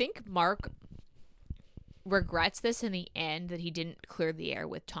I think Mark regrets this in the end that he didn't clear the air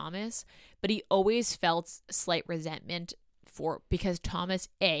with Thomas, but he always felt slight resentment because Thomas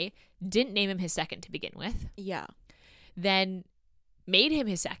didn't name him his second to begin with. Yeah. Then made him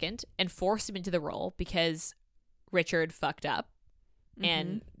his second and forced him into the role because Richard fucked up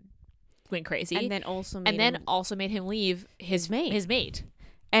and went crazy, and then also made him leave his mate.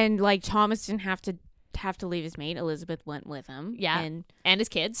 And like Thomas didn't have to leave his mate. Elizabeth went with him. Yeah, and his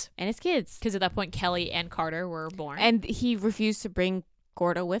kids because at that point Kelly and Carter were born, and he refused to bring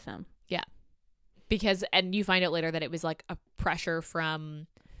Gordo with him. Yeah, and you find out later that it was like a pressure from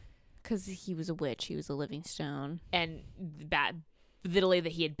because he was a witch, he was a living stone, and literally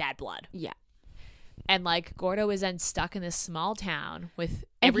that he had bad blood. Yeah. And like Gordo is then stuck in this small town with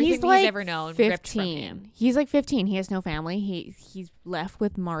everything he's ever known 15. ripped from him. He's like 15. He has no family. He's left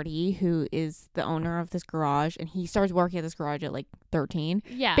with Marty, who is the owner of this garage, and he starts working at this garage at like 13.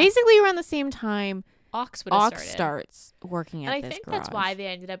 Yeah, basically around the same time Ox starts working at this garage. And I think that's why they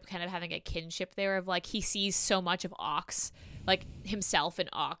ended up kind of having a kinship there of like he sees so much of Ox, like himself and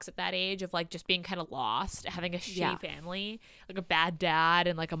Ox at that age of like just being kind of lost, having a shitty family, like a bad dad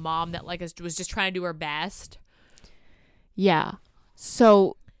and like a mom that like was just trying to do her best. Yeah.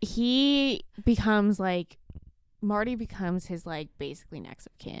 So he becomes like Marty becomes his like basically next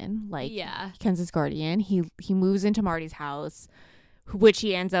of kin. Like he becomes his guardian. He moves into Marty's house, which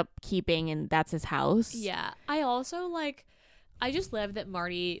he ends up keeping, and that's his house. Yeah. I also like I just love that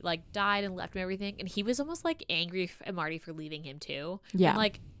Marty like died and left him everything, and he was almost like angry at Marty for leaving him too. Yeah. And,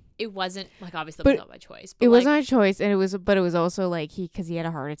 like it wasn't like obviously But it was not my choice. But it like, was not a choice, and it was also like because he had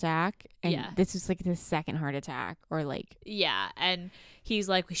a heart attack, and Yeah. this was like his second heart attack, or like. Yeah, and he's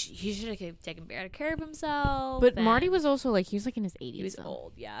like he should have taken better care of himself. But and Marty was also like he was like in his 80s. he was though.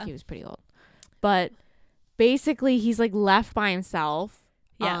 old. Yeah, He was pretty old, but basically he's like left by himself.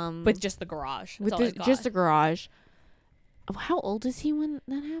 yeah, with just the garage. That's with all he's got. just a garage. How old is he when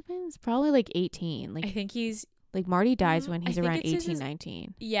that happens? Probably like 18. I Like think he's Marty dies when I he's think around it's 18,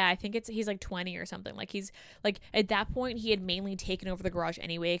 19. Yeah, I think he's like 20 or something. Like he's like at that point he had mainly taken over the garage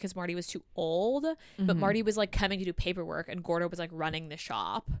anyway because Marty was too old. But Mhm. Marty was like coming to do paperwork and Gordo was like running the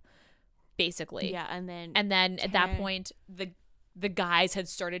shop, basically. Yeah, and then At that point the guys had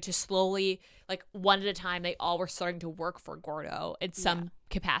started to slowly, like one at a time, they all were starting to work for Gordo in some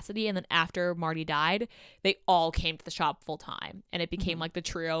capacity. And then after Marty died, they all came to the shop full time, and it became like the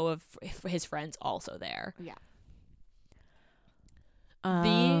trio of his friends also there. Yeah.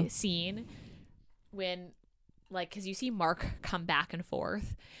 The scene when, like, because you see Mark come back and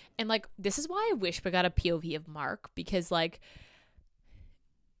forth, and like this is why I wish we got a POV of Mark, because like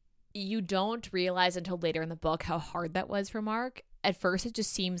you don't realize until later in the book how hard that was for Mark. At first it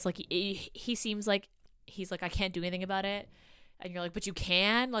just seems like he seems like he's like, I can't do anything about it, and you're like, but you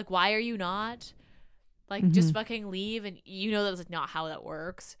can, like, why are you not, like, just fucking leave, and you know that's like not how that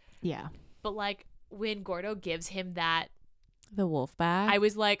works. Yeah. But like when Gordo gives him that, The wolf bag. I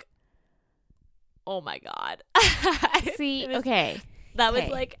was like, oh my god. See, was okay. That was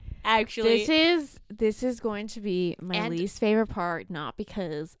like, actually, This is going to be my And- least favorite part, not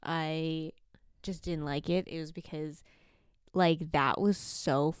because I just didn't like it. It was because like that was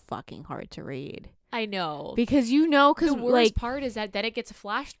so fucking hard to read. I know. Because The worst like part is that then it gets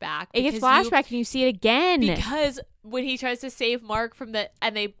flashed back. it gets because flashback and you see it again. because when he tries to save Mark from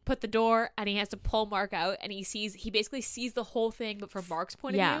and they put the door and he has to pull Mark out, and he basically sees the whole thing but from Mark's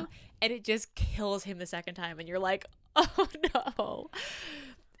point of view, and it just kills him the second time, and you're like, oh no.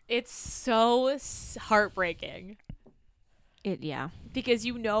 It's so heartbreaking. Yeah. Because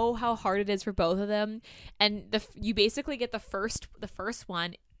you know how hard it is for both of them, and you basically get the first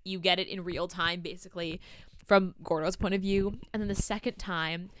one, you get it in real time basically from Gordo's point of view, and then the second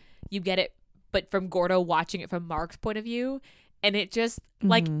time you get it but from Gordo watching it from Mark's point of view, and it just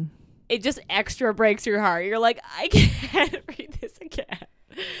like it just extra breaks your heart. You're like, I can't read this again.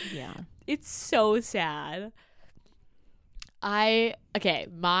 Yeah. It's so sad.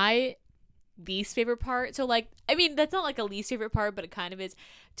 My least favorite part, so like, I mean, that's not like a least favorite part, but it kind of is.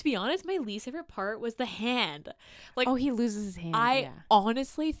 To be honest, my least favorite part was the hand. Like, Oh, he loses his hand. I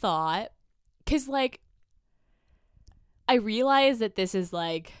honestly thought, because like I realized that this is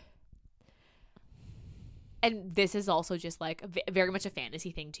like, and this is also just like very much a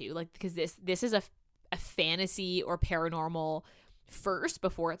fantasy thing too, like, because this is a fantasy or paranormal first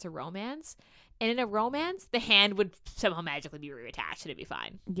before it's a romance, and in a romance the hand would somehow magically be reattached and it'd be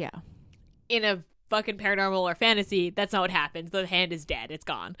fine. Yeah. In a fucking paranormal or fantasy, that's not what happens. The hand is dead, it's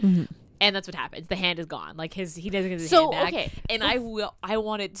gone. And that's what happens. The hand is gone. Like he doesn't get his hand back. Okay. And I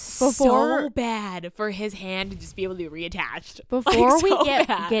wanted so bad for his hand to just be able to be reattached. Before Like, we so get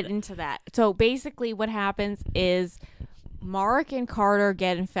bad. into that, so basically what happens is Mark and Carter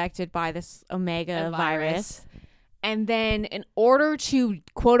get infected by this Omega A virus. And then in order to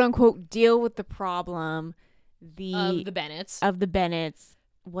quote unquote deal with the problem, of the Bennetts,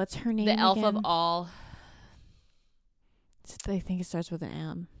 what's her name? the elf of again? all. I think it starts with an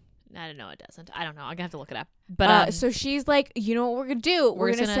M. I don't know. It doesn't. I don't know. I'm gonna have to look it up. But So she's like, you know what we're gonna do? We're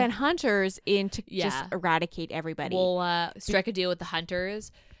just gonna gonna- send hunters in to just Yeah. eradicate everybody. we'll strike a deal with the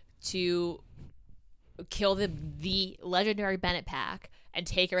hunters to kill the legendary Bennett pack and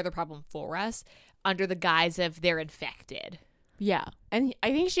take care of the problem for us under the guise of they're infected. Yeah, and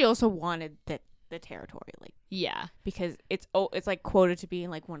I think she also wanted the territory, like, Yeah, because it's like quoted to being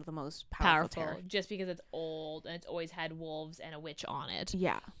like one of the most powerful territories. just because it's old and it's always had wolves and a witch on it.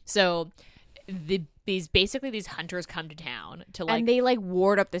 Yeah, So these hunters come to town to like, and they like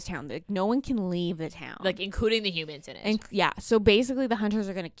ward up this town. Like no one can leave the town, like including the humans in it. and yeah. So basically, the hunters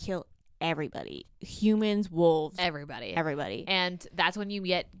are gonna kill everybody: humans, wolves, everybody. And that's when you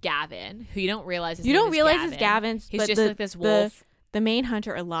get Gavin, who you don't realize is Gavin's. He's but just like this wolf. The main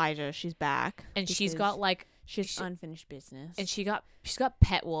hunter, Elijah, she's back, And she's because got like she's unfinished business, and she's got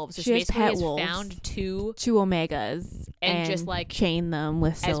pet wolves. So She has basically pet has wolves. found two two Omegas, And just, like, chain them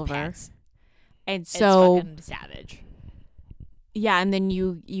with as silver. pets. And It's so fucking savage. yeah, and then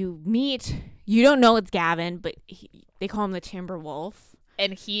you meet. You don't know it's Gavin, but they call him the Timber Wolf.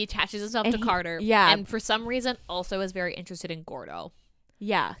 and he attaches himself to Carter. Yeah. And for some reason also is very interested in Gordo.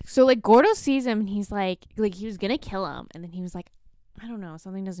 Yeah. So like Gordo sees him and he's like he was gonna kill him, and then he was like, I don't know,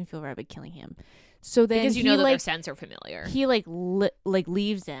 something doesn't feel right about killing him. So then because you know that their scents are familiar. He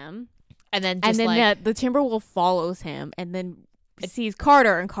leaves him, and then the Timberwolf follows him and then sees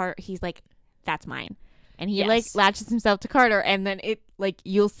Carter, and he's like, that's mine. And he latches himself to Carter, and then it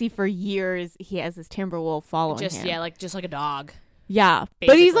you'll see for years he has this Timberwolf following him. Yeah, just like a dog. Yeah,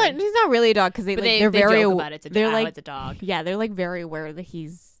 basically. But he's not really a dog because they're very joke about it. It's a dog. Yeah, they're like very aware that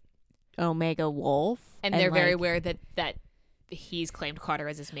he's Omega Wolf, and they're very aware that he's claimed Carter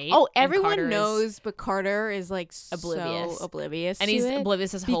as his mate. Oh, everyone knows, but Carter is like oblivious. So oblivious, and he's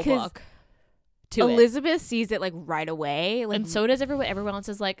oblivious his whole book. Elizabeth sees it like right away, and so does everyone. Everyone else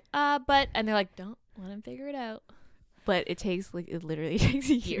is like, but, and they're like, don't let him figure it out. But it literally takes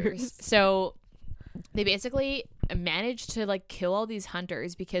years. So they basically managed to like kill all these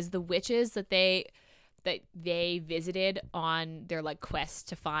hunters because the witches that they visited on their like quest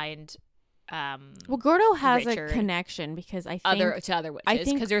to find. Well, Gordo has Richard, a connection because I think other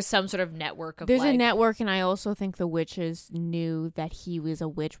witches because there's some sort of network of there's a network, and I also think the witches knew that he was a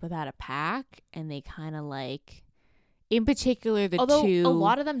witch without a pack, and they kind of like, in particular, although a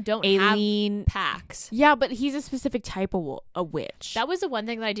lot of them don't have packs. Yeah, but he's a specific type of a witch. That was the one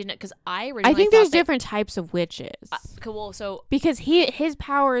thing that I didn't, because I originally think there's different types of witches. Cool, so because his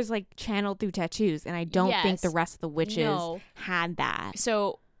power is like channeled through tattoos, and I don't think the rest of the witches had that.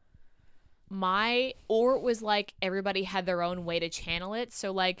 So. Or it was like everybody had their own way to channel it.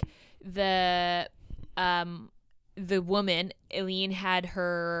 So like the woman, Eileen, had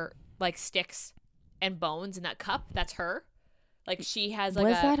her like sticks and bones in that cup. That's her. Like she has like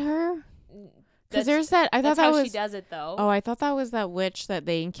that her? Because there's that. I thought that was. She does it though. Oh, I thought that was that witch that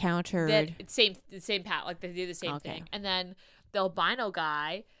they encountered. The same pat. Like they do the same thing. And then the albino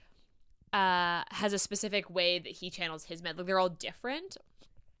guy has a specific way that he channels his med. Like they're all different.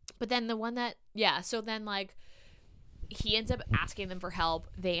 But then the one that, so then, like, he ends up asking them for help.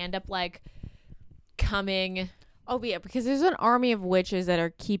 They end up, like, coming. Oh, yeah, because there's an army of witches that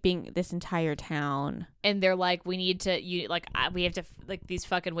are keeping this entire town. And they're like, we have to, like, these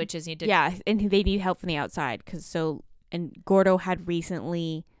fucking witches need to. Yeah, and they need help from the outside. And Gordo had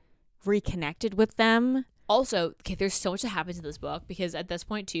recently reconnected with them. Also, okay, there's so much that happens in this book because at this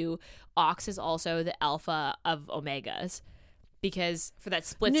point, too, Ox is also the alpha of Omegas. Because for that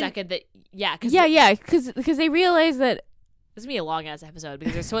split second that because they realize that this is gonna be a long ass episode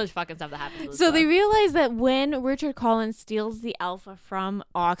because there's so much fucking stuff that happens in this so book. They realize that when Richard Collins steals the alpha from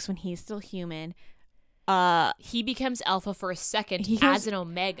Ox when he's still human, he becomes alpha for a second as an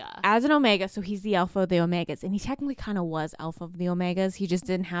omega, so he's the alpha of the Omegas, and he technically kind of was alpha of the Omegas. He just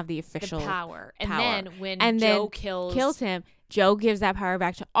didn't have the official power. And then when Joe kills him, Joe gives that power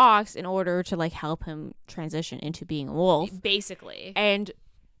back to Ox in order to like help him transition into being a wolf, basically. And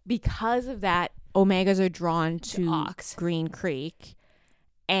because of that, Omegas are drawn to Ox. Green Creek,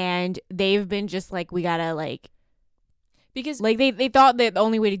 and they've been just like, we gotta like, because like they thought that the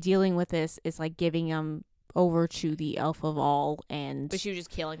only way to dealing with this is like giving them over to the Alpha of All, but she was just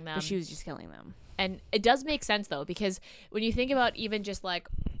killing them. And it does make sense though, because when you think about even just like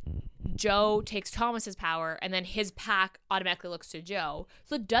Joe takes Thomas's power and then his pack automatically looks to Joe.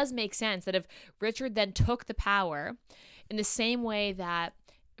 So it does make sense that if Richard then took the power in the same way that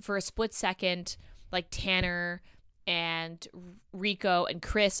for a split second, like Tanner and Rico and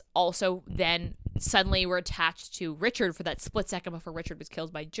Chris also then suddenly were attached to Richard for that split second before Richard was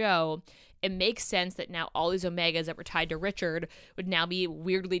killed by Joe, it makes sense that now all these Omegas that were tied to Richard would now be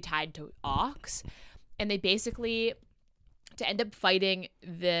weirdly tied to Ox. And they basically, to end up fighting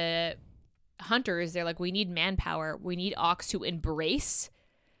the hunters, they're like, we need manpower. We need Ox to embrace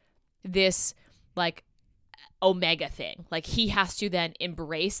this like Omega thing. Like he has to then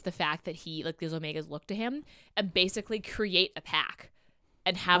embrace the fact that he, like, these Omegas look to him and basically create a pack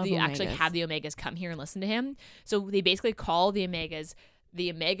and have the Omegas come here and listen to him. So they basically call the Omegas.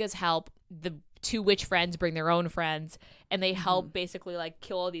 The Omegas help the two witch friends bring their own friends, and they help basically like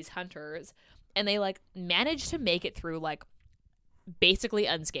kill all these hunters, and they like manage to make it through like basically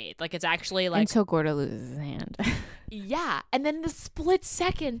unscathed. Like it's actually like until Gordo loses his hand. Yeah, and then in the split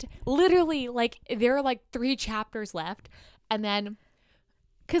second, literally, like there are like 3 chapters left, and then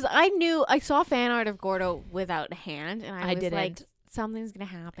because I saw fan art of Gordo without a hand, and I was didn't. Like, something's gonna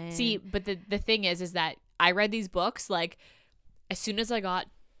happen. See, but the thing is that I read these books like as soon as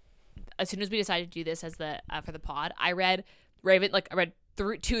we decided to do this as the for the pod, I read I read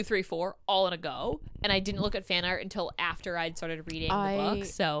 2, 3, 4 all in a go, and I didn't look at fan art until after I'd started reading the book.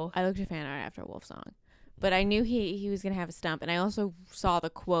 So I looked at fan art after Wolfsong. but I knew he was gonna have a stump, and I also saw the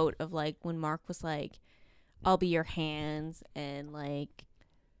quote of like when Mark was like, "I'll be your hands," and like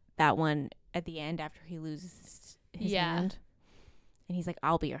that one at the end after he loses his hand, and he's like,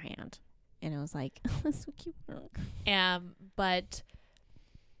 "I'll be your hand," and I was like, "That's so cute." But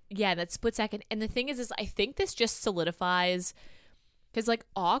yeah, that split second, and the thing is I think this just solidifies because like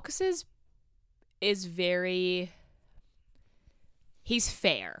Ox is very, he's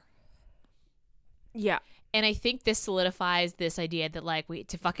fair. Yeah. And I think this solidifies this idea that like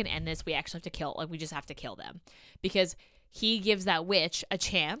to fucking end this, we actually have to kill, like we just have to kill them, because he gives that witch a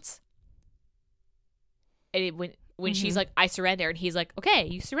chance. And when she's like, I surrender, and he's like, okay,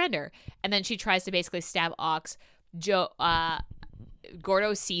 you surrender, and then she tries to basically stab Ox.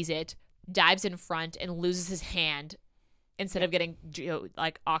 Gordo sees it, dives in front, and loses his hand instead of getting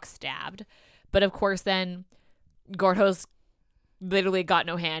like Ox stabbed. But of course, then Gordo's literally got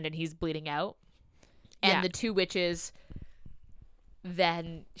no hand and he's bleeding out. And the two witches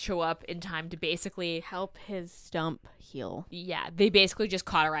then show up in time to basically help his stump heal. Yeah, they basically just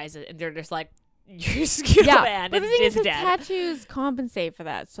cauterize it, and they're just like, "You're scared, man." But the thing is, his dead. tattoos compensate for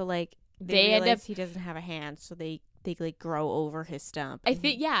that. So like they end realize up, he doesn't have a hand, so they like grow over his stump. I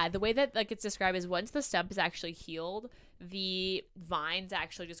think the way that like it's described is once the stump is actually healed, the vines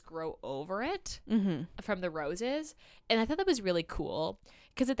actually just grow over it from the roses, and I thought that was really cool.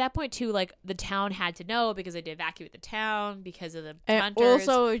 Because at that point, too, like, the town had to know because they had to evacuate the town because of the hunters.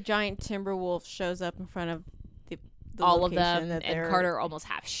 Also, a giant timber wolf shows up in front of the all of them, and Carter almost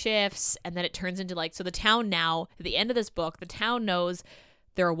half shifts, and then it turns into, like, so the town now, at the end of this book, the town knows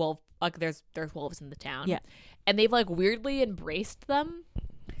there are there's wolves in the town. Yeah. And they've, like, weirdly embraced them.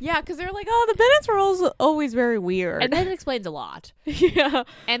 Yeah, because they're like, oh, the Bennetts were always very weird. And that explains a lot. Yeah.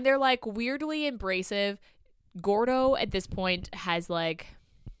 And they're, like, weirdly embracive. Gordo, at this point, has, like,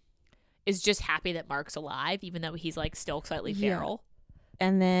 is just happy that Mark's alive, even though he's like still slightly feral.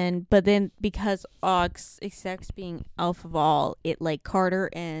 But then because Ox accepts being alpha of all, it like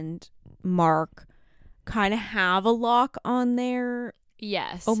Carter and Mark kind of have a lock on their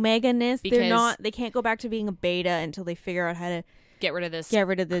omega-ness. They can't go back to being a beta until they figure out how to get rid of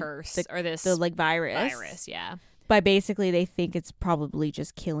the curse or this the like virus. Yeah. But basically they think it's probably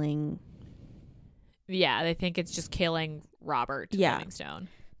just killing. Yeah, they think it's just killing Robert Livingstone.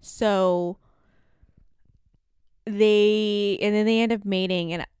 So they end up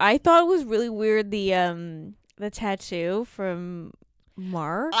mating, and I thought it was really weird the tattoo from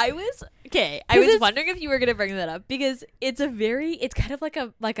Mark. I was wondering if you were gonna bring that up because it's kind of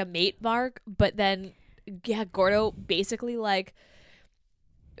like a mate mark, but then Gordo basically like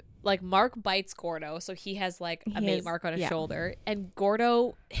Mark bites Gordo, so he has like a mate mark on his shoulder, and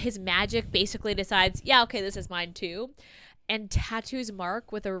Gordo, his magic basically decides, okay, this is mine too. And tattoos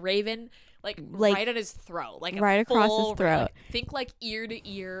Mark with a raven, like right on his throat, like right across his throat. Think like ear to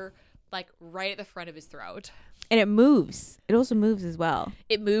ear, like right at the front of his throat. And it moves. It also moves as well.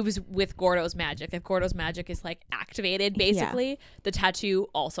 It moves with Gordo's magic. If Gordo's magic is like activated, basically, the tattoo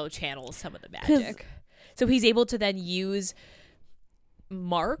also channels some of the magic. So he's able to then use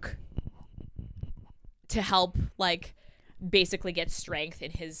Mark to help, like, basically get strength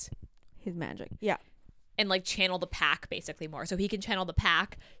in his magic. Yeah. And like channel the pack basically more. So he can channel the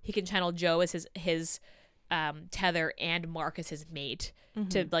pack. He can channel Joe as his tether and Mark as his mate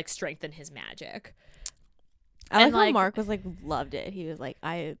to like strengthen his magic. I like how Mark was like loved it. He was like,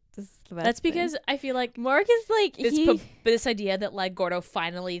 this is the best. That's because I feel like Mark is like this idea that like Gordo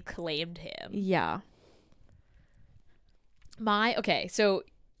finally claimed him. Yeah. My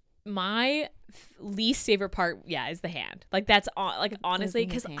least favorite part is the hand. Like that's honestly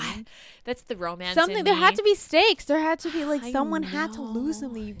because that's the romance. There had to be stakes. There had to be like someone had to lose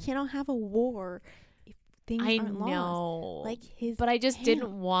something. You cannot have a war if things aren't lost. Like but I just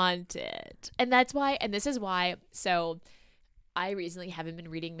didn't want it, and that's why. And this is why. So I recently haven't been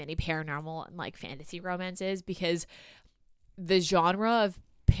reading many paranormal and like fantasy romances because the genre of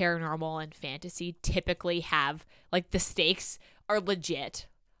paranormal and fantasy typically have like the stakes are legit.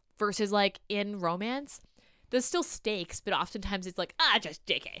 Versus like in romance, there's still stakes, but oftentimes it's like, just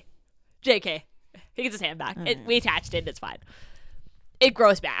JK. He gets his hand back. We attached it, it's fine. It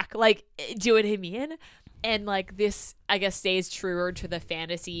grows back. Like, do what I mean? And like this, I guess, stays truer to the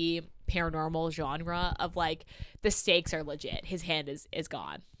fantasy paranormal genre of like the stakes are legit. His hand is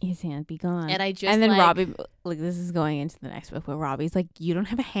gone. His hand be gone. And then Robbie, like this is going into the next book where Robbie's like, you don't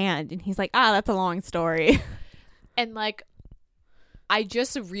have a hand. And he's like, that's a long story. And like, I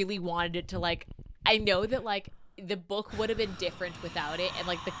just really wanted it to like, I know that like the book would have been different without it, and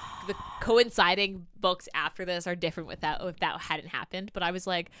like the coinciding books after this are different if that hadn't happened. But I was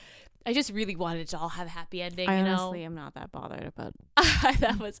like, I just really wanted it to all have a happy ending. I you honestly know? am not that bothered about.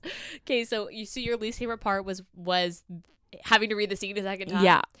 That was okay. So you see, your least favorite part was having to read the scene a second time.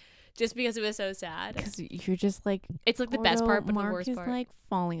 Yeah, just because it was so sad. because you're just like, It's like the best part, but Mark the worst is part. like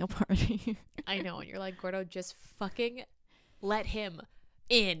falling apart. I know, and you're like, Gordo, just fucking let him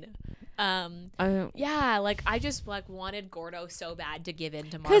in. Yeah, like I just like wanted Gordo so bad to give in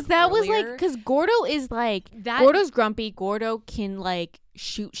to Mark, because that earlier. was like, because Gordo is like That- Gordo's grumpy. Gordo can like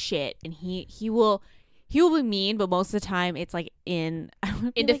shoot shit, and he will be mean, but most of the time it's like in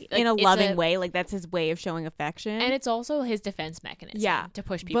In a it's loving way. Like that's his way of showing affection. and it's also his defense mechanism. Yeah, to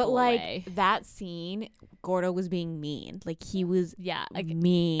push people but like away. that scene, Gordo was being mean. Like he was Yeah, like,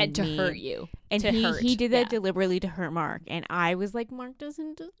 mean and to mean. hurt you. And to hurt. he did that Yeah. deliberately to hurt Mark, and I was like, Mark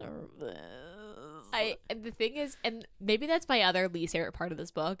doesn't deserve this. And the thing is, and maybe that's my other least favorite part of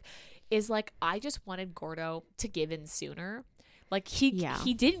this book, is like I just wanted Gordo to give in sooner. Like he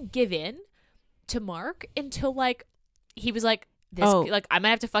didn't give in to Mark until like he was like this. Like I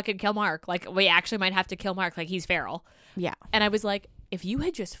might have to fucking kill Mark. Like we actually might have to kill Mark. Like he's feral. Yeah. And I was like, if you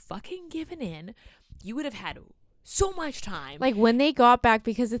had just fucking given in, you would have had so much time. Like when they got back,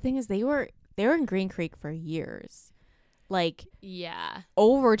 because the thing is, they were in Green Creek for years, like yeah,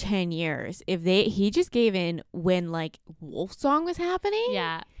 over 10 years. If he just gave in when like Wolfsong was happening.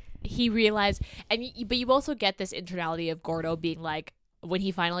 yeah, he realized, but you also get this internality of Gordo being like, when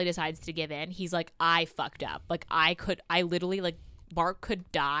he finally decides to give in, he's like, I fucked up. Like I literally, like Mark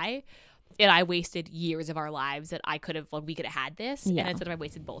could die. And I wasted years of our lives that we could have had this. Yeah. And instead I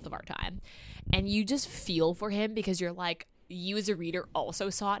wasted both of our time. And you just feel for him because you're like, you as a reader also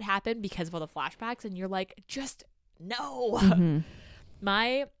saw it happen because of all the flashbacks. And you're like, just no. Mm-hmm.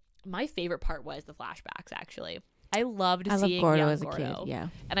 My favorite part was the flashbacks, actually. I loved seeing Gordo young as a Gordo. kid, yeah.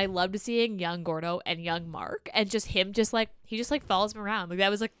 And I loved seeing young Gordo and young Mark, and just him he just follows him around. That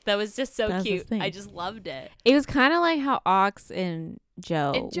was just so That's his cute. thing. I just loved it. It was kind of like how Ox and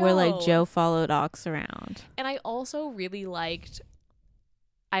Joe, where like Joe. Joe followed Ox around. And I also really liked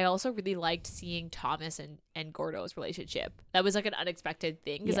seeing Thomas and Gordo's relationship. That was like an unexpected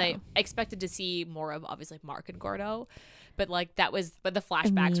thing because I expected to see more of obviously Mark and Gordo, but the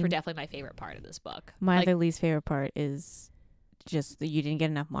flashbacks were definitely my favorite part of this book. My other least favorite part is just that you didn't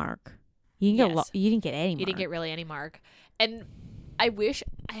get enough Mark. You didn't get you didn't get any Mark. You didn't get really any Mark. And I wish,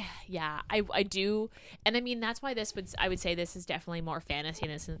 I do. And I mean, that's why I would say this is definitely more fantasy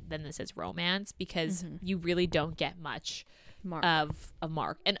than this is romance, because you really don't get much of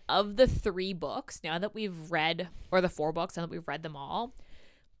Mark. And of the 3 books, now that we've read, or the 4 books, now that we've read them all,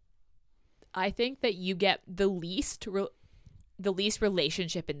 I think that you get the least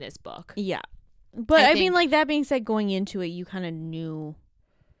relationship in this book. Yeah. But I mean, think- like, that being said, going into it, you kind of knew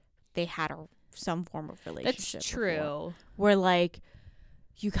they had some form of relationship. That's true. Before, where, like,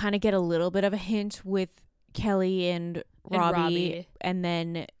 you kind of get a little bit of a hint with Kelly and Robbie. And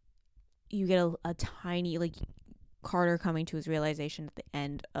then you get a tiny, like, Carter coming to his realization at the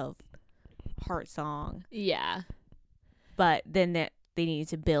end of Heart Song. Yeah. But then they needed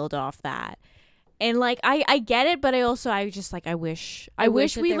to build off that. And like I get it, but I wish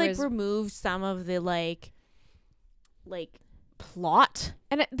we like removed some of the like plot.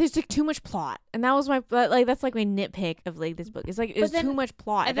 And there's like too much plot. And that was that's like my nitpick of like this book. It's like there's too much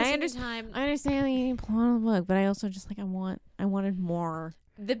plot. At the And same time, I understand that you need plot in the book, but I also just like I wanted more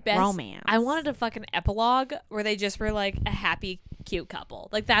the best romance. I wanted a fucking epilogue where they just were like a happy, cute couple.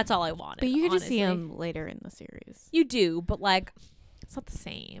 Like that's all I wanted. But you could just see honestly. them later in the series. You do, but like it's not the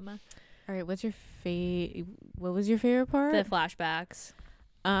same. All right, what was your favorite part? The flashbacks.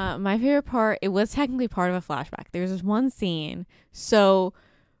 My favorite part, it was technically part of a flashback. There's this one scene. So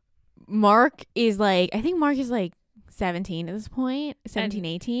Mark is like, I think Mark is like 17 at this point, 17,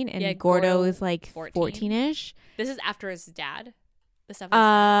 18. And Gordo is like 14-ish. This is after his dad. The stuff.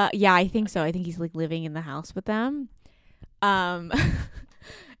 Yeah, I think so. I think he's like living in the house with them. And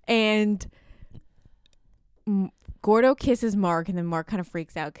Gordo kisses Mark, and then Mark kind of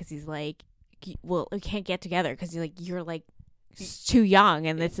freaks out because he's like, well, we can't get together because you're like too young,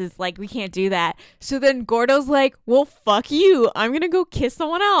 and this is like, we can't do that. So then Gordo's like, well, fuck you, I'm gonna go kiss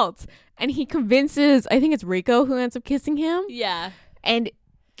someone else. And he convinces, I think it's Rico who ends up kissing him. Yeah. And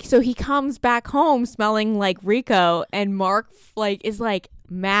so he comes back home smelling like Rico, and Mark like is like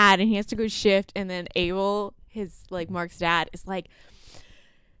mad, and he has to go shift. And then Abel, his like Mark's dad, is like,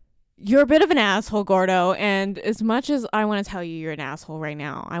 you're a bit of an asshole, Gordo. And as much as I want to tell you you're an asshole right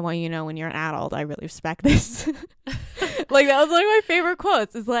now, I want you to know when you're an adult, I really respect this. Like, that was one of my favorite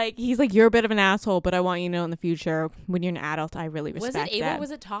quotes. It's like, he's like, you're a bit of an asshole, but I want you to know in the future, when you're an adult, I really respect that. Was it Abel or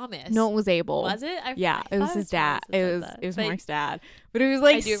was it Thomas? No, it was Abel. Was it? It was his dad. It was but Mark's dad. But it was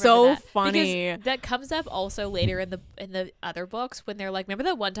like so funny. Because that comes up also later in the other books when they're like, remember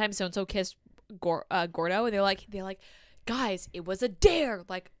that one time so and so kissed Gordo, and they're like, guys, it was a dare.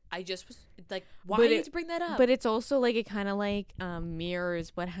 Like, I just was like, why do you need to bring that up? But it's also like, it kind of like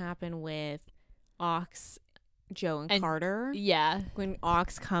mirrors what happened with Ox, Joe, and Carter. Yeah, when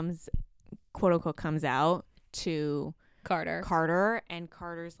Ox quote unquote comes out to Carter, and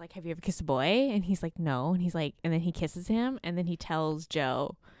Carter's like, have you ever kissed a boy? And he's like, no. And he's like, and then he kisses him, and then he tells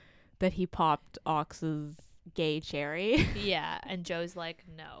Joe that he popped Ox's gay cherry. Yeah, and Joe's like,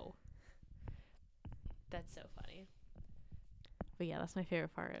 no. That's so funny. But yeah, that's my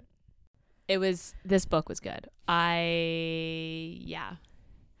favorite part. This book was good. I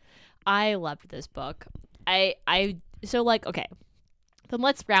loved this book. So like, okay, then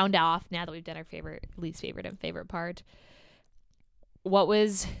let's round off now that we've done our favorite, least favorite, and favorite part. What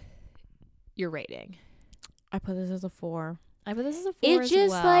was your rating? I put this as a 4. I put this as a 4 It's as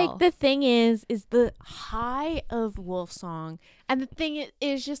just well. like, the thing is the high of Wolfsong, and the thing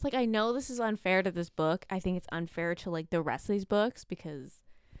is just like, I know this is unfair to this book. I think it's unfair to like the rest of these books because,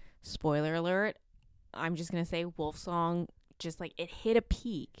 spoiler alert, I'm just gonna say Wolfsong just like, it hit a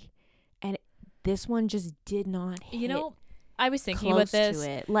peak, and this one just did not hit. You know, I was thinking about this.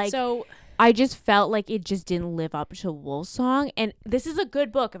 To it. Like, so I just felt like it just didn't live up to Wolfsong, and this is a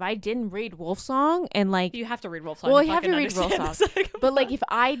good book. If I didn't read Wolfsong, and like, you have to read Wolfsong. Well, you have to read Wolfsong. But like, if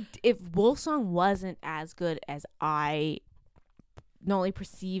Wolfsong wasn't as good as I not only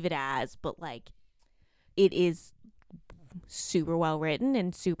perceive it as, but like, it is super well written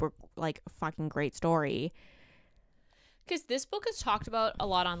and super like fucking great story. Because this book is talked about a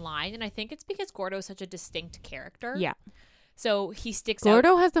lot online, and I think it's because Gordo is such a distinct character. Yeah. So he sticks out.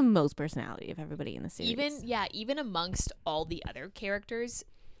 Gordo has has the most personality of everybody in the series. Even amongst all the other characters,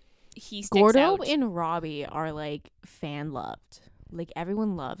 he sticks Gordo out. and Robbie are like fan loved. Like,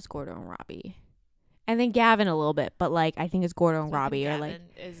 everyone loves Gordo and Robbie. And then Gavin a little bit, but like, I think it's Gordo and Robbie are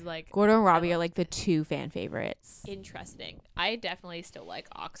like Gordo and Robbie are like the two fan favorites. Interesting. I definitely still like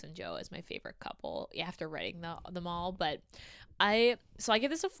Ox and Joe as my favorite couple after writing them all, but I give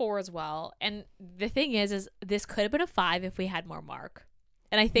this a 4 as well. And the thing is this could have been a 5 if we had more Mark.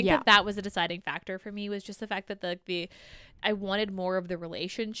 And I think that was a deciding factor for me, was just the fact that the I wanted more of the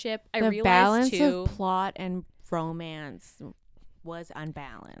relationship. I realized balance too, of plot and romance was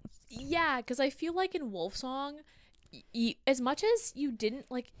unbalanced. Yeah, because I feel like in Wolfsong, as much as you didn't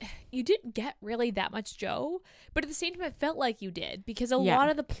get really that much Joe, but at the same time it felt like you did, because a lot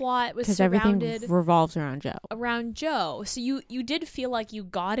of the plot was surrounded, everything revolves around Joe. So you did feel like you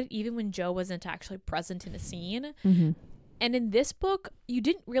got it even when Joe wasn't actually present in a scene. Mm-hmm. And in this book, you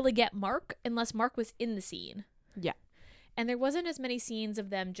didn't really get Mark unless Mark was in the scene. Yeah. And there wasn't as many scenes of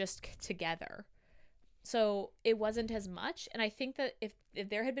them just together. So it wasn't as much. And I think that if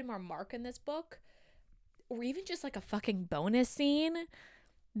there had been more Mark in this book, or even just like a fucking bonus scene,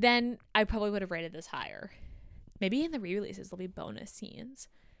 then I probably would have rated this higher. Maybe in the re-releases there'll be bonus scenes.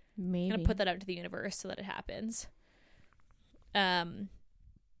 Maybe. I'm gonna put that out to the universe so that it happens.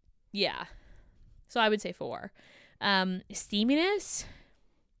 Yeah. So I would say 4. Steaminess,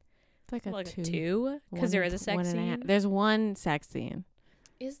 it's like a 2, because there is a sex scene. There's one sex scene.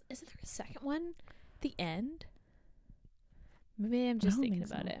 Is there a second one? The end? Maybe I'm just thinking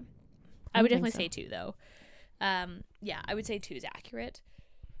about it. I would definitely say 2 though. Yeah, I would say 2 is accurate.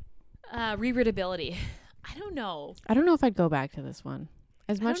 Rereadability. I don't know if I'd go back to this one.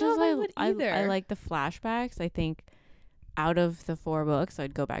 As much as I like the flashbacks, I think out of the 4 books,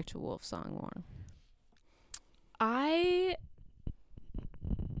 I'd go back to Wolfsong more. I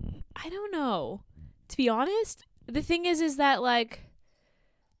don't know. To be honest, the thing is that like,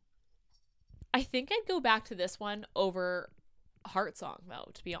 I think I'd go back to this one over Heart Song though,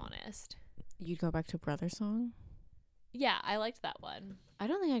 to be honest. You'd go back to Brother Song? Yeah, I liked that one. I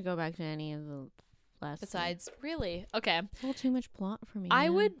don't think I'd go back to any of the last. Besides, really? Okay. It's a little too much plot for me. I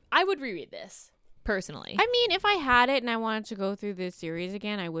would reread this, personally. I mean, if I had it and I wanted to go through this series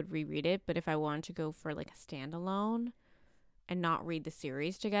again, I would reread it. But if I wanted to go for like a standalone and not read the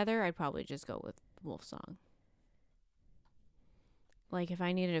series together, I'd probably just go with Wolfsong. Like, if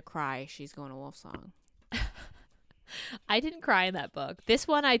I needed to cry, she's going to Wolfsong. I didn't cry in that book. This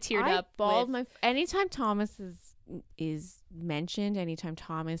one I teared up. Anytime Thomas is mentioned, anytime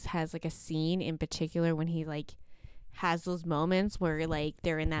Thomas has like a scene in particular when he like has those moments where like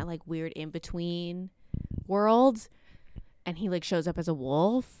they're in that like weird in between world, and he like shows up as a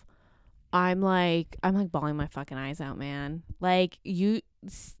wolf, I'm like bawling my fucking eyes out, man. Like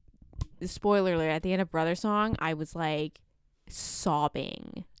spoiler alert, at the end of Brother Song, I was like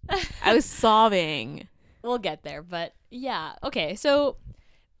sobbing. I was sobbing. We'll get there, but yeah. Okay, so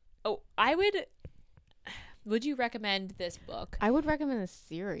would you recommend this book? I would recommend the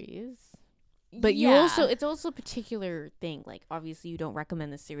series. But yeah. it's also a particular thing. Like, obviously you don't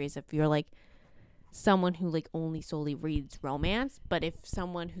recommend the series if you're like someone who like only solely reads romance, but if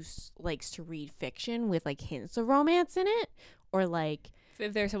someone who likes to read fiction with like hints of romance in it, or like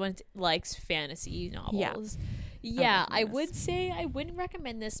if there's someone likes fantasy novels. Yeah, I would say I wouldn't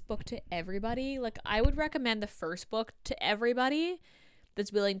recommend this book to everybody. Like, I would recommend the first book to everybody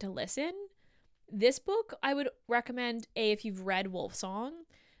that's willing to listen. This book, I would recommend if you've read Wolfsong,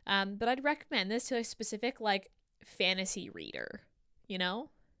 but I'd recommend this to a specific, like, fantasy reader, you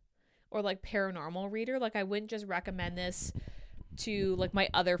know? Or, like, paranormal reader. Like, I wouldn't just recommend this to, like, my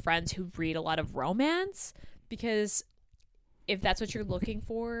other friends who read a lot of romance, because if that's what you're looking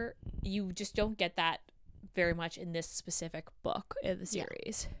for, you just don't get that very much in this specific book in the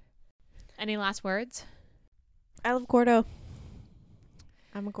series. Yeah. Any last words? I love Gordo.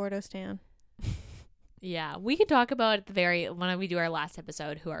 I'm a Gordo stan. Yeah, we could talk about at the when we do our last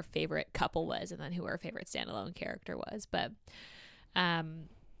episode who our favorite couple was and then who our favorite standalone character was. But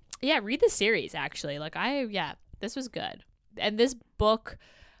yeah, read the series actually. Like this was good. And this book,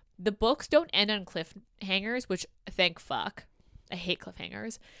 the books don't end on cliffhangers, which thank fuck. I hate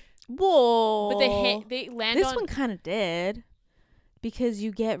cliffhangers. Whoa. But they land this on... one kind of did, because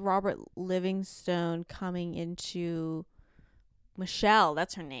you get Robert Livingstone coming into Michelle,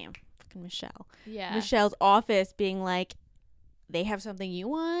 that's her name, fucking Michelle. Yeah. Michelle's office, being like, they have something you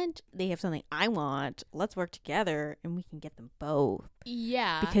want, they have something I want, let's work together and we can get them both.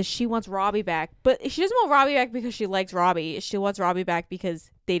 Yeah. Because she wants Robbie back, but she doesn't want Robbie back because she likes Robbie. She wants Robbie back because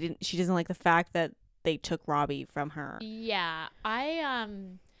she doesn't like the fact that they took Robbie from her. Yeah.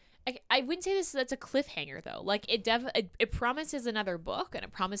 I wouldn't say that's a cliffhanger though. Like it promises another book and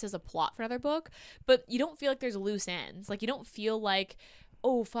it promises a plot for another book, but you don't feel like there's loose ends. Like you don't feel like,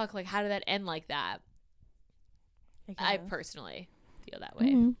 oh fuck, like how did that end like that? I personally feel that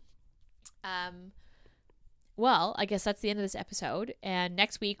way. Mm-hmm. Well, I guess that's the end of this episode, and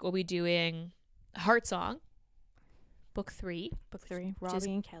next week we'll be doing Heart Song, book 3.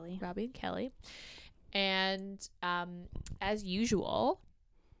 Robbie and Kelly. And as usual,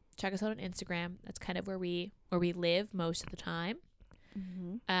 check us out on Instagram. That's kind of where we live most of the time.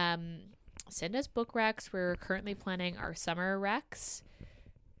 Mm-hmm. Send us book recs. We're currently planning our summer recs.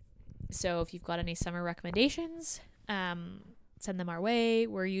 So if you've got any summer recommendations, send them our way.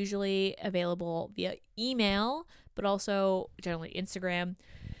 We're usually available via email, but also generally Instagram.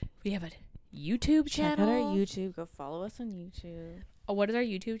 We have a YouTube channel. Check out our YouTube. Go follow us on YouTube. Oh, what is our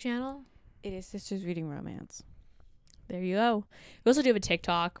YouTube channel? It is Sisters Reading Romance. There you go. We also do have a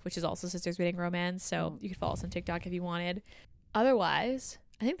TikTok, which is also Sisters Reading Romance, so you could follow us on TikTok if you wanted. Otherwise,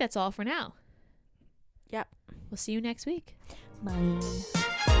 I think that's all for now. Yep. We'll see you next week.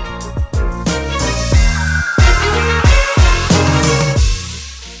 Bye.